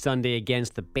play Sunday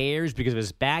against the Bears because of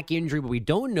his back injury, but we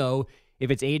don't know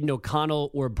if it's Aiden O'Connell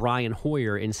or Brian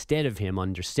Hoyer instead of him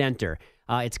under center.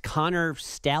 It's Connor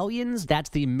Stallions. That's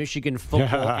the Michigan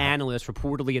football analyst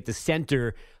reportedly at the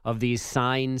center of these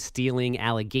sign-stealing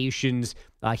allegations.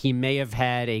 He may have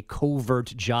had a covert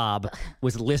job,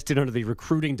 was listed under the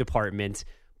recruiting department,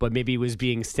 but maybe was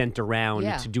being sent around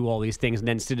to do all these things and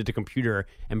then sit at the computer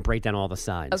and break down all the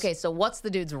signs. Okay, so what's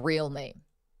the dude's real name?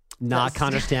 Not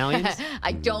Connor Stallions?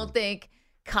 I don't think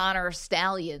Connor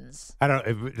Stallions. I don't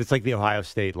know. It's like the Ohio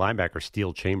State linebacker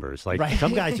Steel Chambers. Like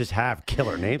some guys just have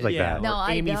killer names like that. No,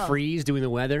 I Amy know. Freeze doing the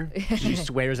weather. She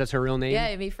swears that's her real name. Yeah,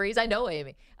 Amy Freeze. I know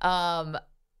Amy.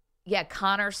 Yeah,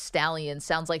 Connor Stallions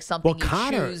sounds like something you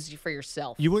choose for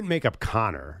yourself. You wouldn't make up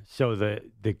Connor. So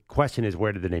the question is,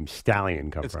 where did the name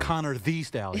Stallion come It's from? Connor the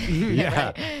Stallion. Yeah.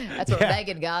 Right? That's where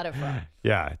Megan got it from.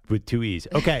 Yeah, with 2 E's.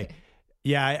 Okay.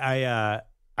 Yeah,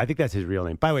 I think that's his real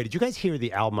name. By the way, did you guys hear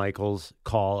the Al Michaels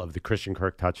call of the Christian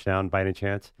Kirk touchdown by any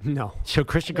chance? No. So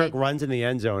Christian Kirk runs in the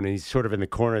end zone, and he's sort of in the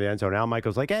corner of the end zone. Al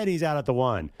Michaels like, and he's out at the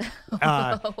 1.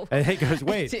 And he goes,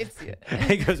 wait. And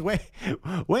he goes,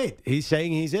 wait. He's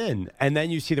saying he's in. And then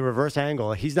you see the reverse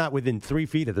angle. He's not within 3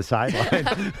 feet of the sideline.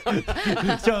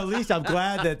 So at least I'm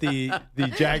glad that the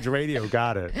Jags radio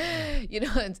got it. You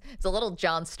know, it's a little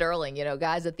John Sterling,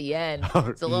 guys at the end.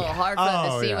 It's a little hard for them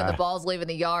to see when the ball's leaving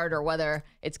the yard or whether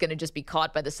it's going to just be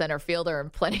caught by the center fielder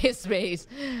in plenty of space.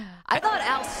 I thought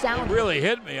Al sounded... Really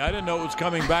hit me. I didn't know it was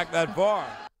coming back that far.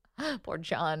 Poor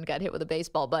John got hit with a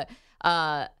baseball. But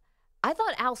I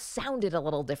thought Al sounded a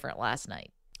little different last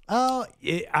night. Oh,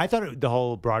 I thought the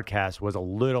whole broadcast was a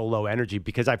little low energy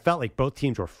because I felt like both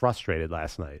teams were frustrated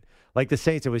last night. Like the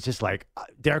Saints, it was just like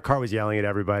Derek Carr was yelling at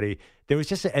everybody. There was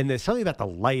just, and there's something about the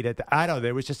light. I don't know,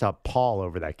 there was just a pall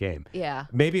over that game. Yeah.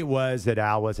 Maybe it was that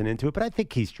Al wasn't into it, but I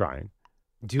think he's trying.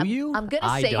 Do you? I'm going to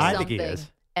say something. I think he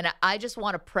is. And I just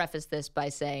want to preface this by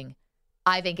saying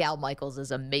I think Al Michaels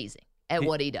is amazing at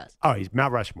what he does. Oh, he's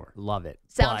Mount Rushmore. Love it.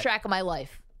 Soundtrack of my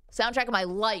life. Soundtrack of my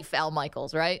life, Al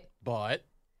Michaels, right? But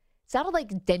sounded like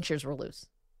dentures were loose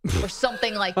or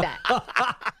something like that.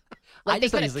 Like they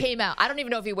could have came out. I don't even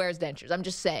know if he wears dentures. I'm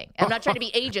just saying. I'm not trying to be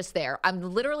ageist there. I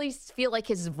literally feel like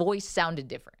his voice sounded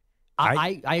different.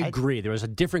 I agree. There was a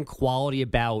different quality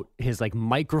about his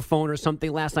microphone or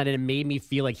something last night, and it made me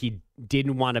feel like he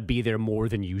didn't want to be there more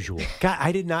than usual. God,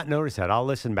 I did not notice that. I'll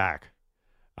listen back.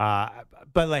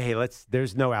 But hey,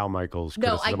 there's no Al Michaels.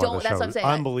 No, I don't. On the That's show. what I'm saying.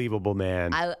 Unbelievable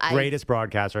man. Greatest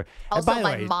broadcaster. Also,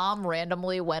 my mom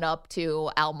randomly went up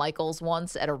to Al Michaels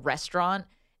once at a restaurant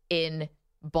in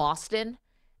Boston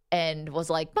and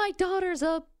was like, my daughter's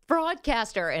a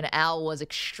broadcaster, and Al was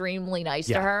extremely nice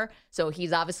to her, so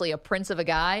he's obviously a prince of a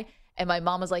guy. And my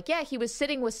mom was like, yeah, he was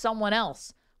sitting with someone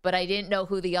else, but I didn't know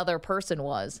who the other person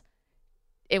was.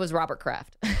 It was Robert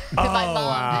Kraft. My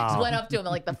mom just went up to him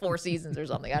at the Four Seasons or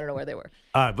something. I don't know where they were.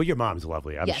 But your mom's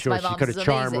lovely. I'm sure she could have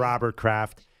charmed Robert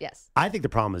Kraft. Yes. I think the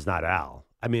problem is not Al.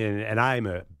 I mean, and I'm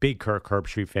a big Kirk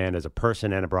Herbstreit fan as a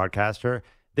person and a broadcaster.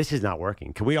 This is not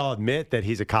working. Can we all admit that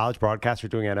he's a college broadcaster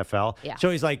doing NFL? Yeah. So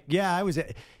he's like, yeah, I was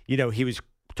at, he was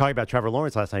talking about Trevor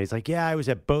Lawrence last night. He's like, yeah, I was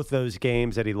at both those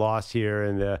games that he lost here.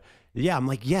 And I'm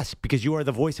like, yes, because you are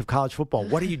the voice of college football.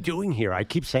 What are you doing here? I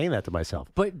keep saying that to myself.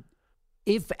 But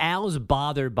if Al's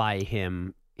bothered by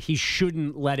him, he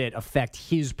shouldn't let it affect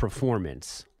his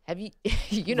performance. Have you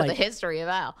the history of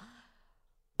Al?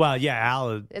 Well, yeah,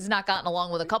 Al Has not gotten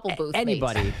along with a couple booth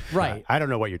Anybody, mates. right? I don't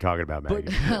know what you're talking about,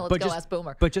 Maggie. Let's go ask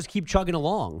Boomer. But just keep chugging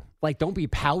along. Like, don't be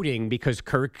pouting because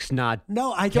Kirk's not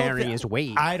carrying his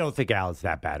weight. I don't think Al is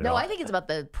that bad at all. No, I think it's about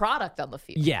the product on the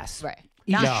field. Yes. Right.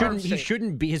 He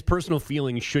shouldn't be. His personal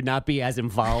feelings should not be as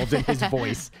involved in his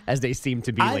voice as they seem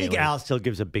to be. I lately. think Al still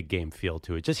gives a big game feel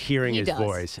to it. Just hearing his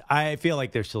voice, I feel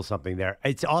like there's still something there.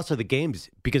 It's also the games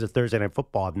because of Thursday Night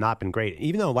Football have not been great.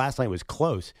 Even though last night was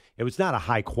close, it was not a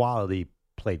high quality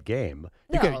played game.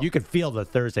 You could feel the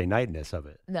Thursday nightness of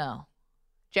it. No.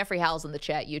 Jeffrey Howells in the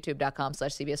chat,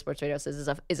 youtube.com/CBS Sports Radio says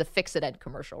is a Fix-It-Ed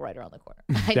commercial right around the corner.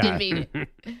 I didn't mean it.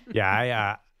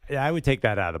 Yeah, I would take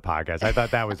that out of the podcast. I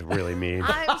thought that was really mean.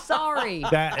 I'm sorry.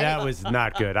 That was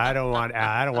not good. I don't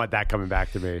want that coming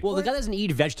back to me. Well, the guy doesn't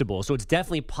eat vegetables, so it's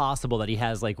definitely possible that he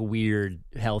has like weird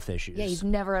health issues. Yeah, he's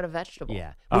never had a vegetable.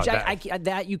 Yeah, which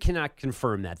that you cannot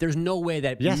confirm that. There's no way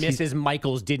that Mrs.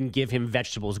 Michaels didn't give him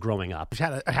vegetables growing up.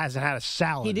 Hasn't had a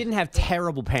salad. He didn't have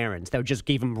terrible parents that just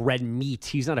gave him red meat.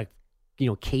 He's not a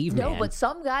caveman. No, but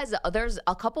some guys, there's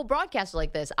a couple broadcasters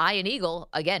like this. Ian Eagle,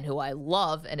 again, who I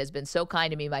love and has been so kind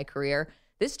to me in my career.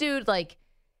 This dude,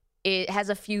 it has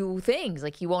a few things.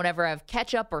 Like, he won't ever have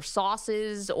ketchup or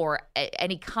sauces or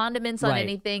any condiments on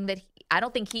anything that I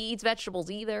don't think he eats vegetables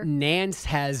either. Nance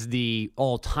has the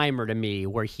all-timer to me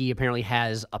where he apparently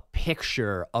has a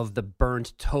picture of the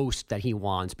burnt toast that he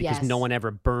wants because no one ever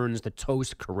burns the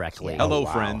toast correctly. Hello,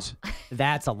 friends.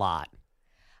 That's a lot.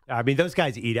 I mean, those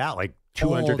guys eat out like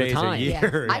 200 days a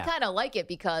year. Yeah. I kind of like it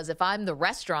because if I'm the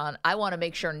restaurant, I want to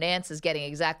make sure Nance is getting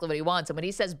exactly what he wants. And when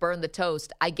he says burn the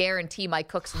toast, I guarantee my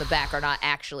cooks in the back are not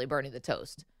actually burning the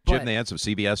toast. Jim Nance of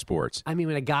CBS Sports. I mean,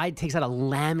 when a guy takes out a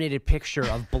laminated picture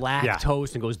of black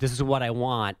toast and goes, "This is what I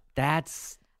want,"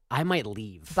 I might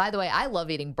leave. By the way, I love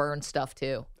eating burned stuff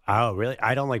too. Oh, really?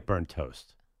 I don't like burnt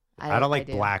toast. I don't like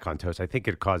black on toast. I think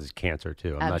it causes cancer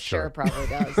too. I'm not sure. It probably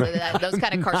does. Those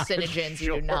kind of carcinogens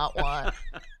you do not want.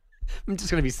 I'm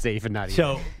just going to be safe and not eat.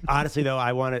 So honestly, though,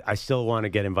 I still want to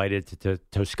get invited to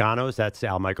Toscano's. That's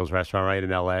Al Michaels' restaurant, right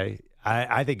in L.A.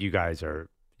 I think you guys are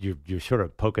you're sort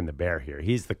of poking the bear here.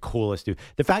 He's the coolest dude.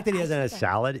 The fact that he hasn't had a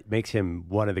salad makes him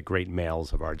one of the great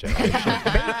males of our generation.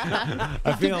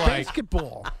 I feel like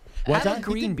basketball. What's that?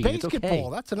 Green bean. Basketball.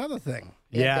 That's another thing.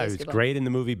 Yeah, he was great in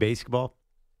the movie Basketball.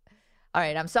 All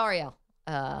right, I'm sorry,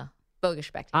 Al.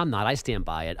 Bogus back. I'm not. I stand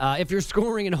by it. If you're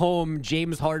scoring at home,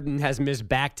 James Harden has missed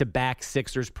back-to-back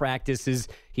Sixers practices.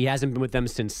 He hasn't been with them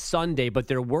since Sunday, but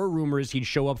there were rumors he'd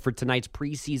show up for tonight's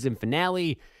preseason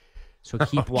finale. So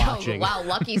keep watching. Oh, wow,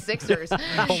 lucky Sixers.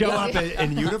 Show up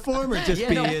in uniform or just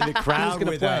be in the crowd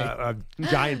with a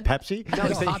giant Pepsi?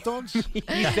 No, hot dogs? He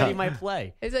said he might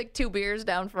play. It's like 2 beers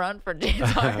down front for James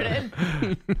Harden.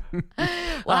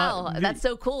 Wow, that's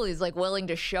so cool. He's like willing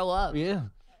to show up. Yeah.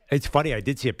 It's funny. I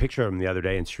did see a picture of him the other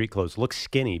day in street clothes. Looks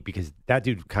skinny because that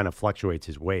dude kind of fluctuates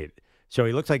his weight. So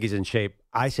he looks like he's in shape.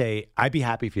 I say I'd be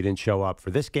happy if he didn't show up for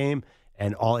this game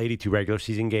and all 82 regular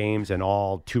season games and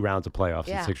all 2 rounds of playoffs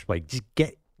and Sixers play. Just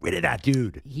get rid of that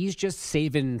dude. He's just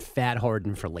saving Fat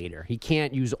Harden for later. He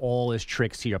can't use all his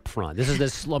tricks here up front. I'm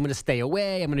going to stay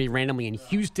away. I'm going to be randomly in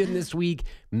Houston this week.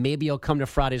 Maybe I'll come to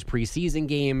Friday's preseason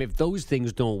game. If those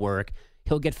things don't work,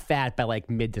 he'll get fat by like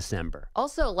mid-December.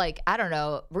 Also, I don't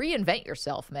know, reinvent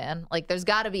yourself, man. There's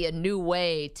got to be a new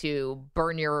way to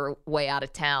burn your way out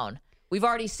of town. We've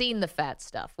already seen the fat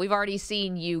stuff. We've already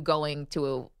seen you going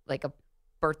to a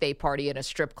birthday party in a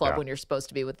strip club when you're supposed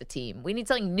to be with the team. We need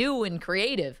something new and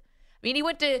creative. I mean, he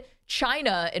went to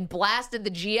China and blasted the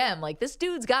GM. This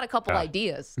dude's got a couple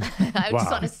ideas. I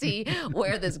just want to see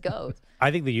where this goes.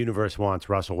 I think the universe wants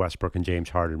Russell Westbrook and James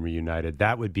Harden reunited.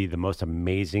 That would be the most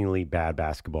amazingly bad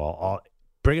basketball.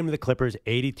 Bring him to the Clippers,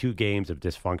 82 games of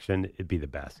dysfunction. It'd be the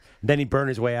best. Then he'd burn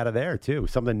his way out of there, too.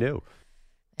 Something new.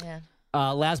 Yeah.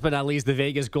 Last but not least, the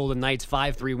Vegas Golden Knights,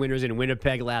 5-3 winners in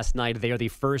Winnipeg last night. They are the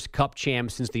first Cup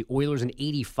champs since the Oilers in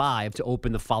 '85 to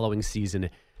open the following season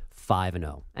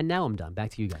 5-0. And now I'm done.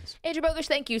 Back to you guys. Andrew Bogusch,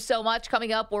 thank you so much.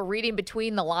 Coming up, we're reading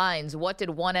between the lines. What did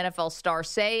one NFL star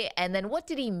say? And then what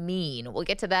did he mean? We'll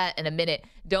get to that in a minute.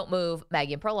 Don't move.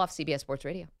 Maggie and Perloff, CBS Sports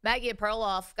Radio. Maggie and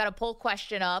Perloff, got a poll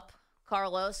question up.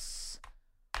 Carlos,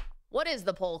 what is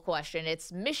the poll question?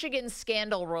 It's Michigan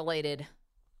scandal related.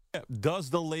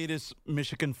 Does the latest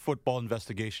Michigan football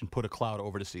investigation put a cloud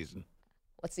over the season?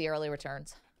 What's the early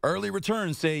returns? Early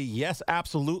returns say yes,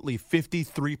 absolutely,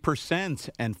 53%,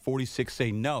 and 46% say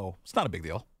no. It's not a big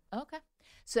deal. Okay.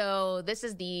 So this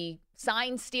is the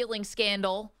sign stealing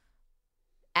scandal.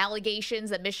 allegations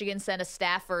that Michigan sent a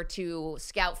staffer to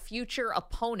scout future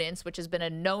opponents, which has been a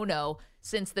no-no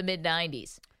since the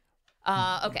mid-'90s.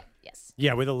 Okay, yes.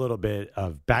 Yeah, with a little bit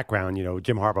of background,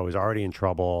 Jim Harbaugh was already in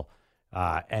trouble,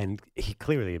 and he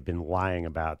clearly had been lying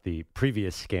about the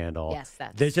previous scandal. Yes,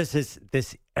 there's just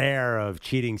this air of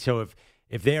cheating. So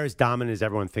if they're as dominant as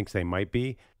everyone thinks they might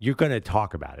be, you're going to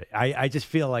talk about it. I just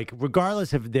feel like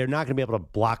regardless if they're not going to be able to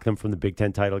block them from the Big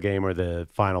Ten title game or the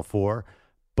Final Four,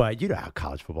 but you know how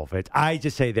college football fits. I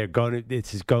just say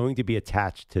this is going to be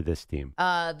attached to this team.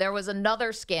 There was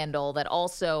another scandal that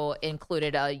also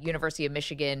included a University of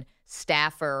Michigan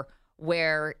staffer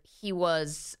where he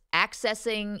was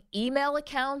accessing email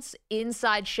accounts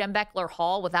inside Schembechler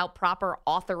Hall without proper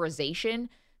authorization.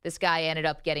 This guy ended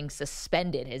up getting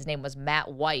suspended. His name was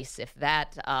Matt Weiss. If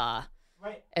that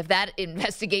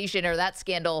investigation or that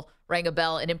scandal rang a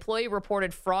bell, an employee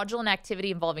reported fraudulent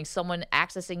activity involving someone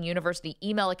accessing university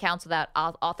email accounts without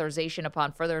authorization.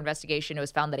 Upon further investigation, it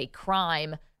was found that a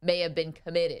crime may have been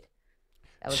committed.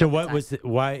 So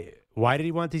why did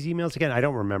he want these emails again? I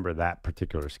don't remember that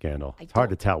particular scandal. It's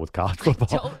hard to tell with college football.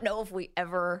 I don't know if we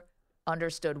ever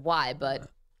understood why, but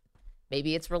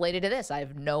maybe it's related to this. I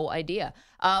have no idea.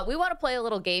 We want to play a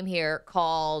little game here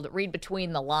called Read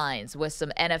Between the Lines with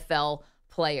some NFL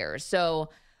players. So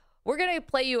we're going to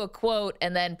play you a quote,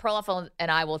 and then Perloff and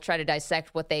I will try to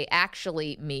dissect what they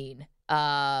actually mean.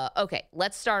 Okay,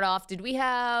 let's start off. Did we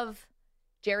have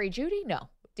Jerry Jeudy? No.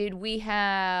 Did we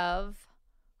have...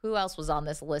 Who else was on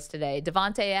this list today?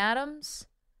 Davante Adams?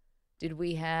 Did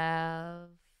we have...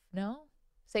 No?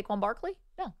 Saquon Barkley?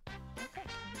 No. Okay.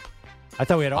 I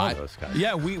thought we had all of those guys.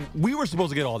 Yeah, we were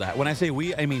supposed to get all that. When I say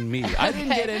we, I mean me. I didn't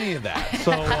get any of that.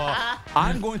 So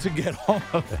I'm going to get all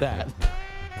of that.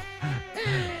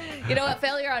 You know what?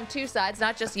 Failure on two sides,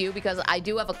 not just you, because I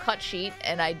do have a cut sheet,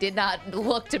 and I did not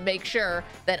look to make sure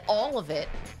that all of it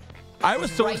I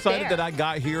was so right excited there. that I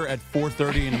got here at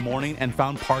 4:30 in the morning and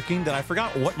found parking that I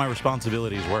forgot what my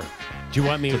responsibilities were. Do you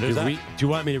want me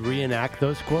to reenact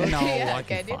those quotes? No, Yeah, I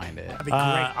can okay, find it. That'd be great.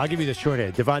 I'll give you the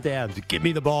shorthand. Davante Adams, give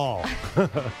me the ball.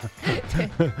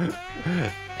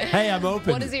 Hey, I'm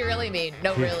open. What does he really mean?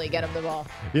 No, really, get him the ball.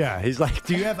 Yeah, he's like,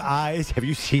 do you have eyes? Have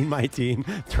you seen my team?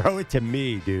 Throw it to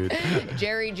me, dude.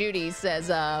 Jerry Jeudy says...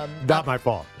 Not my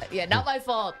fault. Yeah, not my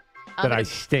fault. That I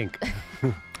stink.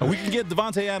 We can get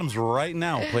Davante Adams right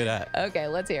now. Play that. Okay,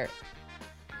 let's hear it.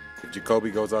 If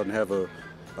Jacoby goes out and have a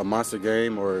monster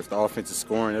game, or if the offense is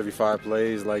scoring every 5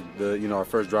 plays like our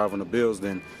first drive on the Bills,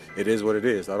 then it is what it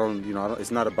is.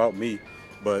 It's not about me,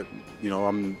 but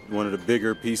I'm one of the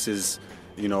bigger pieces,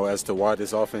 as to why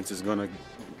this offense is going to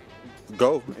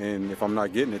go. And if I'm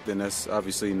not getting it, then that's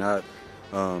obviously not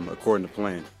according to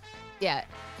plan. Yeah.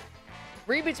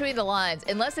 Read between the lines.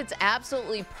 Unless it's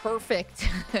absolutely perfect,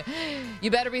 you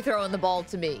better be throwing the ball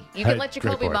to me. You can let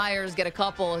Jacoby Myers get a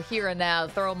couple here and now,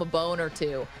 throw him a bone or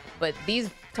two, but these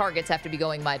targets have to be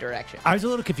going my direction. I was a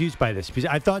little confused by this because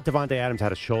I thought Davante Adams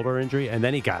had a shoulder injury, and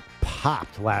then he got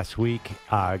popped last week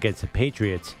against the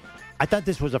Patriots. I thought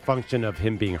this was a function of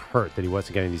him being hurt, that he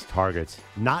wasn't getting these targets.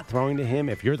 Not throwing to him,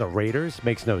 if you're the Raiders,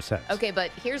 makes no sense. Okay,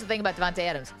 but here's the thing about Davante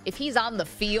Adams. If he's on the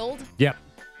field, Yep.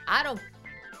 I don't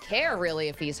care really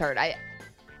if he's hurt.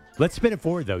 Let's spin it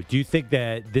forward, though. Do you think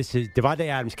that this is Davante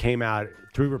Adams came out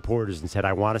through reporters and said,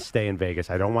 I want to stay in Vegas.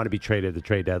 I don't want to be traded at the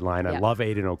trade deadline. I love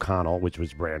Aiden O'Connell, which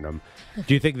was random.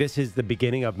 Do you think this is the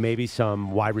beginning of maybe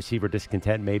some wide receiver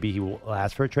discontent? Maybe he will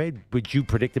ask for a trade? Would you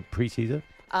predict it preseason?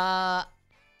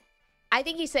 I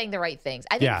think he's saying the right things.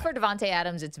 I think for Davante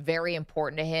Adams, it's very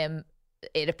important to him,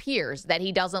 it appears, that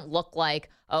he doesn't look like,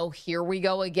 oh, here we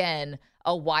go again,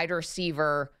 a wide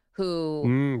receiver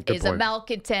who is a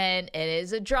malcontent and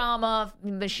is a drama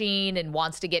machine and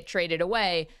wants to get traded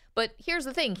away. But here's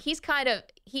the thing. He's to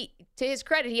his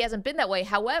credit, he hasn't been that way.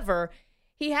 However,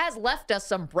 he has left us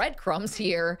some breadcrumbs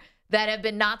here that have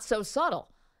been not so subtle.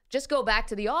 Just go back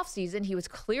to the offseason. He was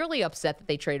clearly upset that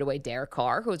they traded away Derek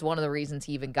Carr, who was one of the reasons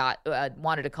he even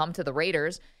wanted to come to the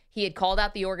Raiders. He had called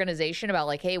out the organization about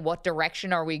like, hey, what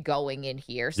direction are we going in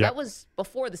here? So that was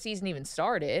before the season even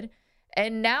started.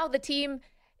 And now the team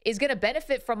is going to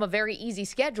benefit from a very easy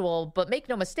schedule, but make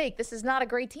no mistake, this is not a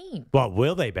great team. Well,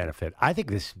 will they benefit? I think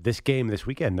this game this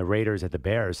weekend, the Raiders at the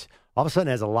Bears, all of a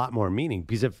sudden has a lot more meaning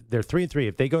because if they're 3-3,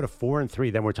 if they go to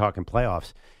 4-3, then we're talking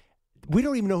playoffs. We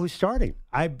don't even know who's starting.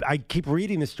 I keep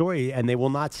reading the story, and they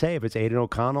will not say if it's Aiden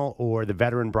O'Connell or the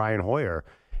veteran Brian Hoyer.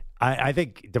 I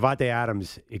think Davante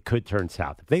Adams, it could turn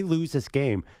south. If they lose this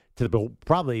game to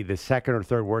probably the second or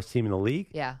third worst team in the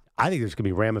league, I think there's going to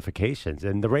be ramifications.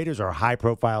 And the Raiders are a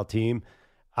high-profile team.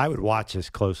 I would watch this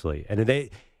closely. And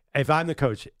If I'm the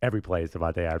coach, every play is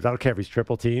Davante Adams. I don't care if he's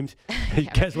triple teams.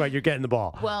 Guess what? You're getting the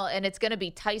ball. Well, and it's going to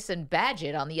be Tyson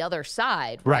Badgett on the other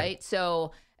side, right?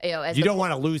 So, as you don't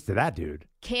want to lose to that dude.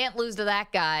 Can't lose to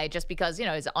that guy just because, he's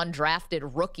an undrafted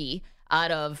rookie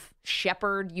out of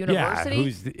Shepherd University. Yeah,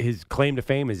 who's his claim to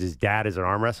fame is his dad is an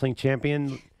arm wrestling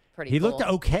champion. Pretty He cool. looked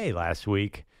okay last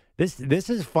week. This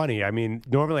is funny. I mean,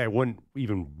 normally I wouldn't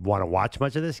even want to watch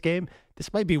much of this game.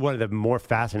 This might be one of the more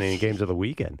fascinating games of the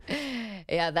weekend.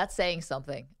 Yeah, that's saying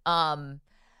something.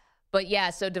 But yeah,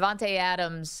 so Davante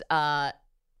Adams, I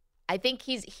think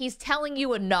he's telling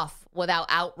you enough without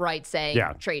outright saying,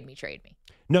 trade me.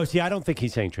 No, see, I don't think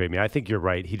he's saying trade me. I think you're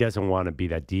right. He doesn't want to be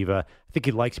that diva. I think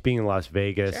he likes being in Las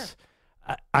Vegas.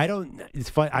 Sure. I don't. It's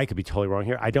fun. I could be totally wrong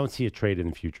here. I don't see a trade in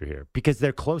the future here because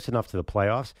they're close enough to the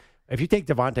playoffs. If you take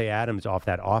Davante Adams off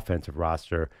that offensive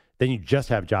roster, then you just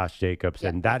have Josh Jacobs,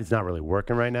 and that is not really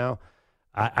working right now.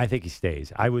 I think he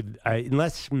stays.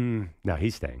 No,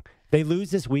 he's staying. If they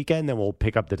lose this weekend, then we'll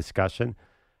pick up the discussion.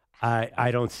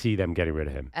 I don't see them getting rid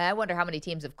of him. I wonder how many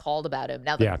teams have called about him.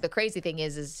 Now, the crazy thing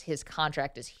is his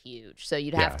contract is huge. So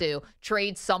you'd have to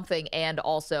trade something and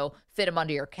also fit him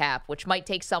under your cap, which might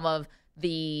take some of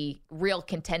the real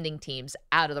contending teams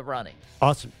out of the running.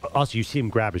 Also, you see him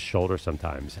grab his shoulder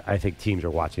sometimes. I think teams are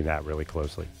watching that really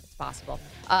closely. It's possible.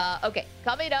 Okay,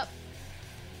 coming up,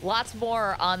 lots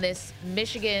more on this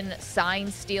Michigan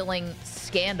sign-stealing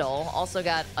scandal. Also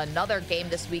got another game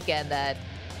this weekend that,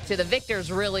 to the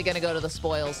victor's really going to go to the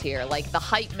spoils here. Like, the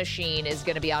hype machine is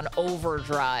going to be on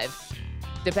overdrive,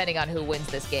 depending on who wins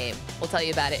this game. We'll tell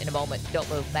you about it in a moment. Don't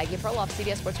move. Maggie and Perloff,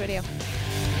 CBS Sports Radio.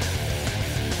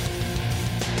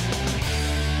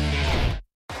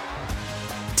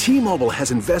 T-Mobile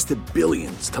has invested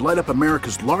billions to light up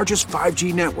America's largest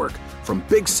 5G network, from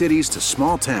big cities to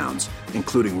small towns,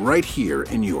 including right here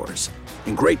in yours.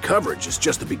 And great coverage is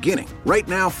just the beginning. Right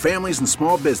now, families and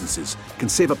small businesses can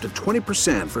save up to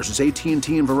 20% versus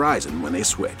AT&T and Verizon when they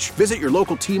switch. Visit your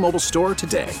local T-Mobile store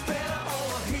today.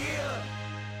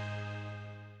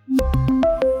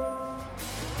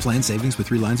 Plan savings with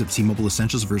 3 lines of T-Mobile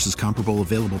Essentials versus comparable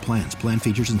available plans. Plan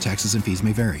features and taxes and fees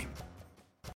may vary.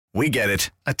 We get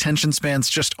it. Attention spans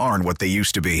just aren't what they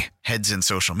used to be. Heads in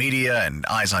social media and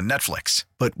eyes on Netflix.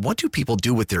 But what do people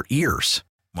do with their ears?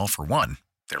 Well, for one,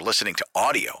 they're listening to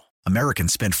audio.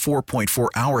 Americans spend 4.4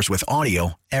 hours with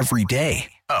audio every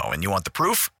day. Oh, and you want the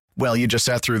proof? Well, you just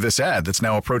sat through this ad that's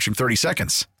now approaching 30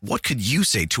 seconds. What could you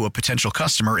say to a potential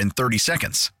customer in 30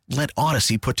 seconds? Let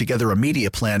Odyssey put together a media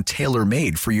plan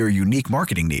tailor-made for your unique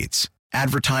marketing needs.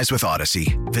 Advertise with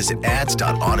Odyssey. Visit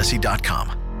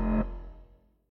ads.odyssey.com.